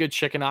 really good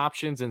chicken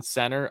options in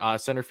center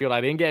field.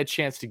 I didn't get a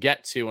chance to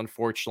get to,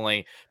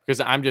 unfortunately, because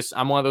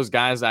I'm one of those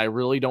guys that I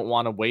really don't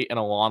want to wait in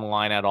a long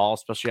line at all,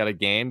 especially at a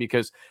game,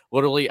 because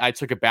literally I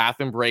took a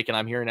bathroom break and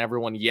I'm hearing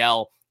everyone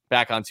yell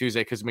back on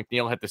Tuesday because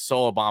McNeil hit the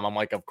solo bomb. I'm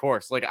like, of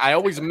course. I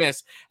always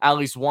miss at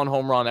least one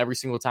home run every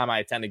single time I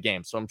attend a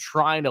game. So I'm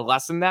trying to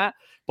lessen that.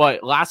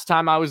 But last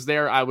time I was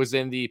there, I was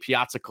in the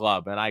Piazza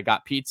Club and I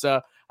got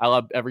pizza. I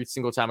love every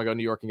single time I go to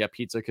New York and get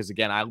pizza because,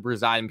 again, I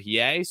reside in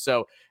PA.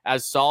 So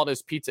as solid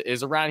as pizza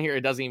is around here,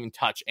 it doesn't even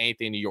touch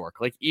anything in New York.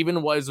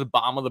 Even what is the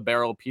bottom of the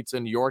barrel pizza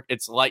in New York,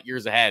 it's light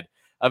years ahead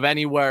of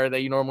anywhere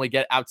that you normally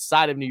get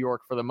outside of New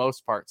York for the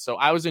most part. So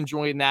I was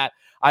enjoying that.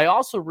 I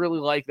also really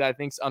like that I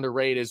think is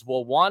underrated is,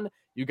 well, one,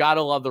 you got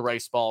to love the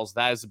rice balls.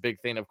 That is a big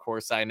thing, of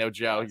course. I know,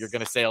 Joe, you're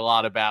going to say a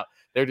lot about.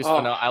 They're just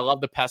I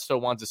love the pesto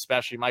ones,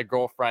 especially. My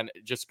girlfriend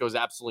just goes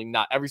absolutely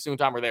nuts. Every single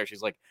time we're there,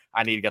 she's like,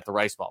 I need to get the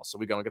rice balls. So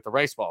we go and get the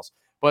rice balls.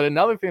 But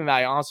another thing that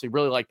I honestly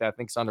really like that I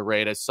think is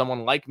underrated is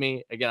someone like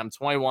me. Again, I'm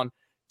 21,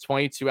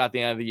 22 at the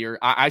end of the year.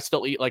 I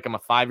still eat like I'm a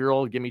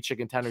 5-year-old. Give me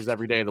chicken tenders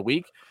every day of the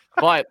week.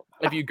 But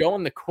if you go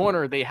in the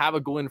corner, they have a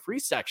gluten-free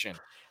section.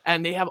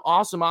 And they have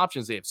awesome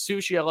options. They have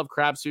sushi. I love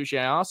crab sushi.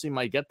 I honestly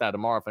might get that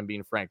tomorrow if I'm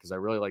being frank because I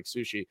really like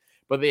sushi.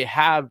 But they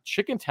have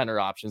chicken tender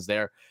options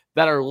there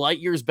that are light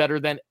years better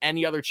than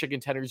any other chicken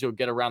tenders you'll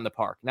get around the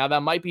park. Now,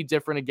 that might be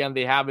different. Again,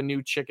 they have a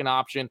new chicken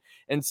option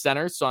in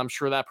center, so I'm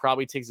sure that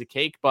probably takes a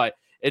cake. But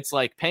it's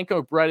like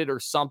panko breaded or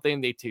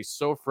something. They taste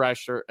so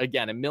fresh. Or,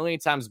 again, a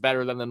million times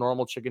better than the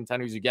normal chicken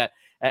tenders you get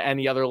at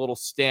any other little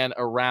stand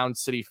around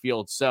Citi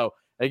Field. So,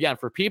 again,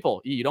 for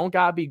people, you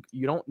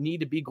don't need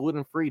to be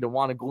gluten-free to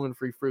want a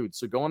gluten-free food.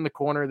 So go in the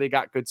corner. They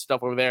got good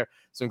stuff over there.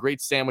 Some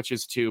great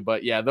sandwiches too.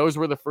 But yeah, those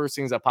were the first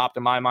things that popped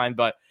in my mind.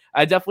 But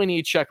I definitely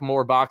need to check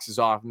more boxes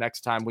off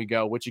next time we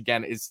go, which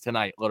again is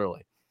tonight,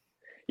 literally.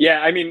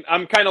 Yeah, I mean,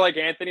 I'm kind of like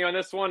Anthony on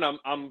this one.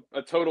 I'm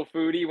a total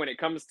foodie when it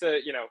comes to,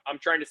 I'm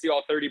trying to see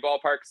all 30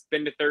 ballparks,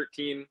 been to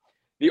 13.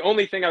 The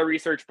only thing I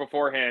research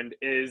beforehand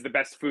is the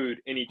best food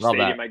in each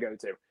stadium I go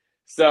to.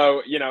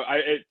 So,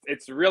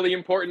 it's a really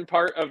important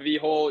part of the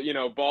whole,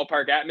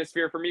 ballpark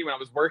atmosphere for me. When I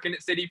was working at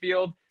Citi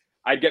Field,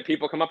 I'd get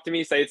people come up to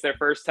me, say it's their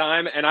first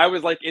time. And I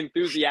was like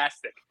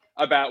enthusiastic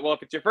about, well,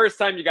 if it's your first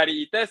time, you got to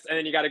eat this, and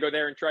then you got to go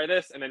there and try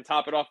this, and then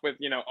top it off with,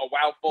 a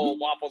Wowful,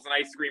 waffles and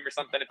ice cream or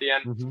something at the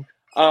end.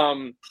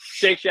 Mm-hmm.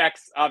 Shake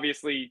Shack's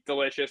obviously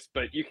delicious,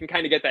 but you can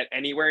kind of get that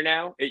anywhere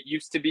now. It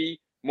used to be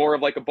more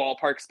of like a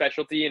ballpark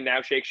specialty, and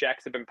now Shake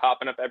Shacks have been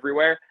popping up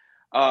everywhere.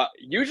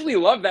 Usually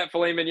love that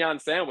filet mignon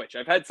sandwich.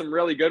 I've had some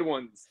really good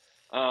ones.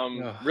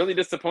 Really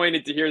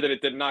disappointed to hear that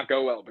it did not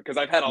go well, because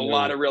I've had a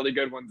lot of really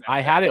good ones.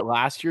 I had it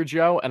last year,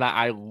 Joe, and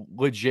I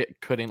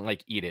legit couldn't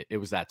eat it. It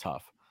was that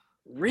tough.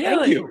 Really?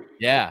 Thank you.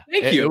 Yeah.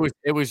 Thank you.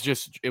 It was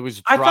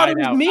I thought it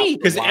was me,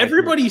 because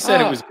everybody said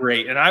it was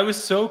great, and I was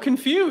so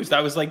confused.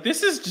 I was like,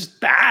 this is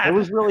just bad. It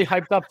was really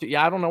hyped up.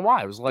 I don't know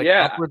why. It was like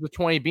upwards of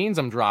 20 beans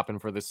I'm dropping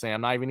for this Sam.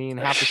 I'm not even eating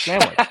half the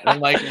sandwich. I'm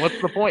like,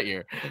 what's the point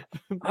here?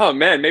 Oh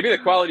man, maybe the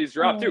quality's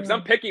dropped too, because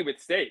I'm picky with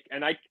steak,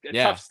 and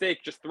tough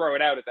steak, just throw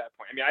it out at that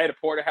point. I mean, I had a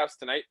porterhouse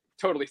tonight.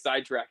 Totally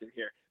sidetracking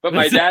here, but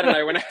my dad and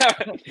I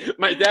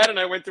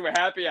went to a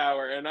happy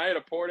hour, and I had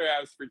a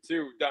porterhouse for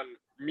two done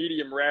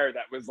medium rare.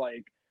 That was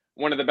like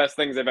one of the best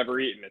things I've ever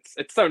eaten.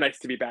 It's so nice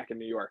to be back in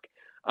New York.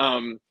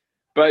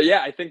 But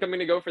yeah, I think I'm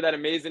gonna go for that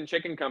Amazing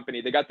Chicken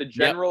Company. They got the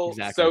General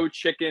So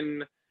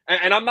chicken,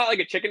 and I'm not like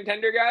a chicken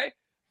tender guy,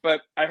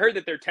 but I heard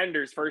that their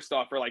tenders, first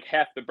off, are like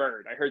half the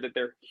bird. I heard that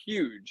they're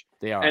huge.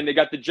 They are. And they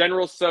got the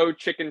General So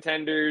chicken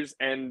tenders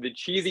and the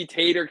cheesy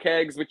tater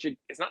kegs, which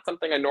is not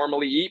something I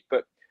normally eat,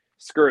 but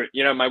screw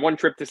it. My one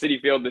trip to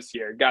Citi Field this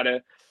year,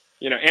 gotta,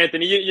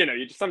 Anthony,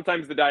 you just,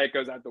 sometimes the diet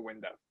goes out the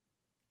window.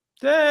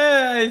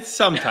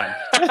 Sometimes.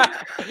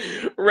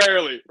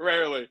 Rarely.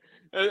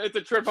 It's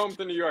a trip home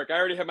to New York. I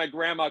already had my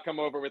grandma come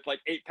over with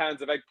like 8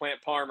 pounds of eggplant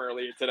parm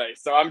earlier today.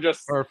 So I'm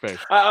just perfect.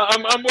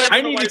 I'm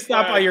I need to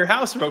stop by your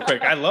house real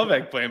quick. I love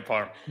eggplant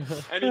parm.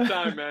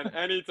 Anytime, man.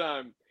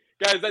 Anytime.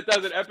 Guys, that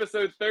does it.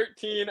 Episode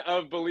 13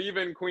 of Believe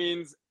in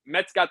Queens.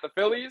 Mets got the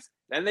Phillies,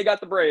 then they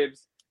got the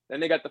Braves, then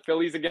they got the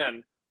Phillies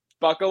again.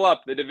 Buckle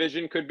up. The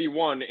division could be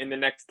won in the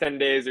next 10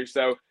 days or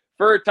so.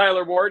 For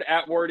Tyler Ward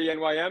at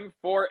WardyNYM,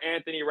 for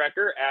Anthony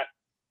Recker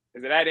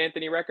is it at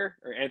Anthony Recker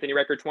or Anthony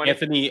Recker 20?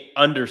 Anthony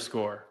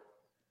 _Recker.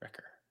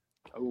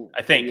 Oh,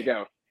 I think. There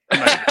you go.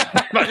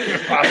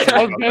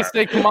 I was gonna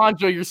say, come on,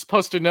 Joe, you're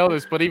supposed to know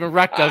this, but even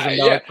Reck doesn't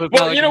know it. So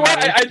well, you know what?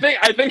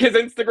 I think his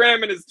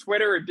Instagram and his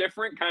Twitter are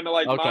different, kind of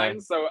like mine.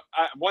 So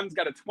one's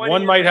got a 20.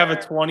 One might have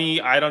a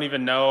 20. I don't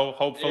even know.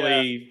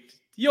 Hopefully,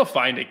 you'll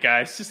find it,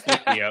 guys. Just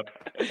look me up.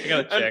 I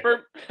gotta check.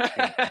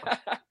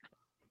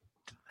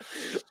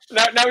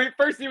 Now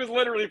he was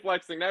literally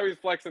flexing. Now he's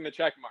flexing the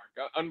check mark.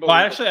 Unbelievable. Well,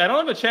 actually, I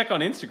don't have a check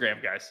on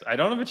Instagram, guys. I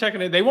don't have a check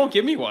on it. They won't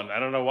give me one. I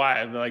don't know why.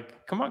 I'm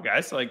like, come on,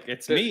 guys. Like,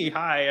 it's me.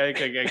 Hi.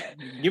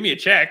 Give me a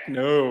check.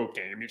 No,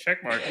 can't give me a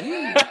check mark.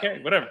 Okay,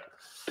 whatever.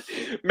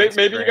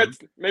 Maybe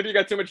you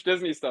got too much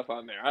Disney stuff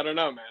on there. I don't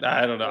know, man.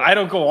 I don't know. I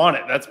don't go on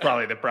it. That's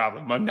probably the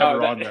problem. I'm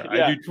never on there.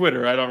 Yeah. I do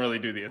Twitter. I don't really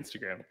do the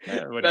Instagram.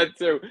 That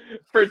too.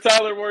 For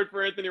Tyler Ward,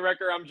 for Anthony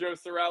Recker, I'm Joe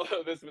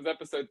Sorello. This was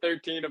episode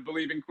 13 of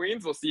Believe in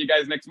Queens. We'll see you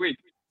guys next week.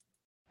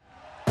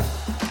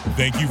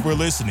 Thank you for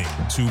listening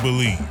to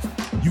Believe.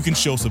 You can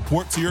show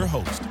support to your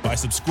host by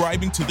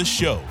subscribing to the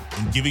show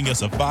and giving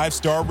us a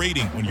 5-star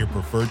rating on your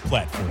preferred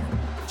platform.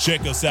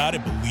 Check us out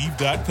at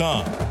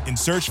Believe.com and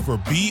search for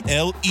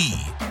BLEAV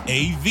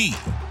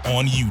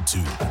on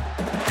YouTube.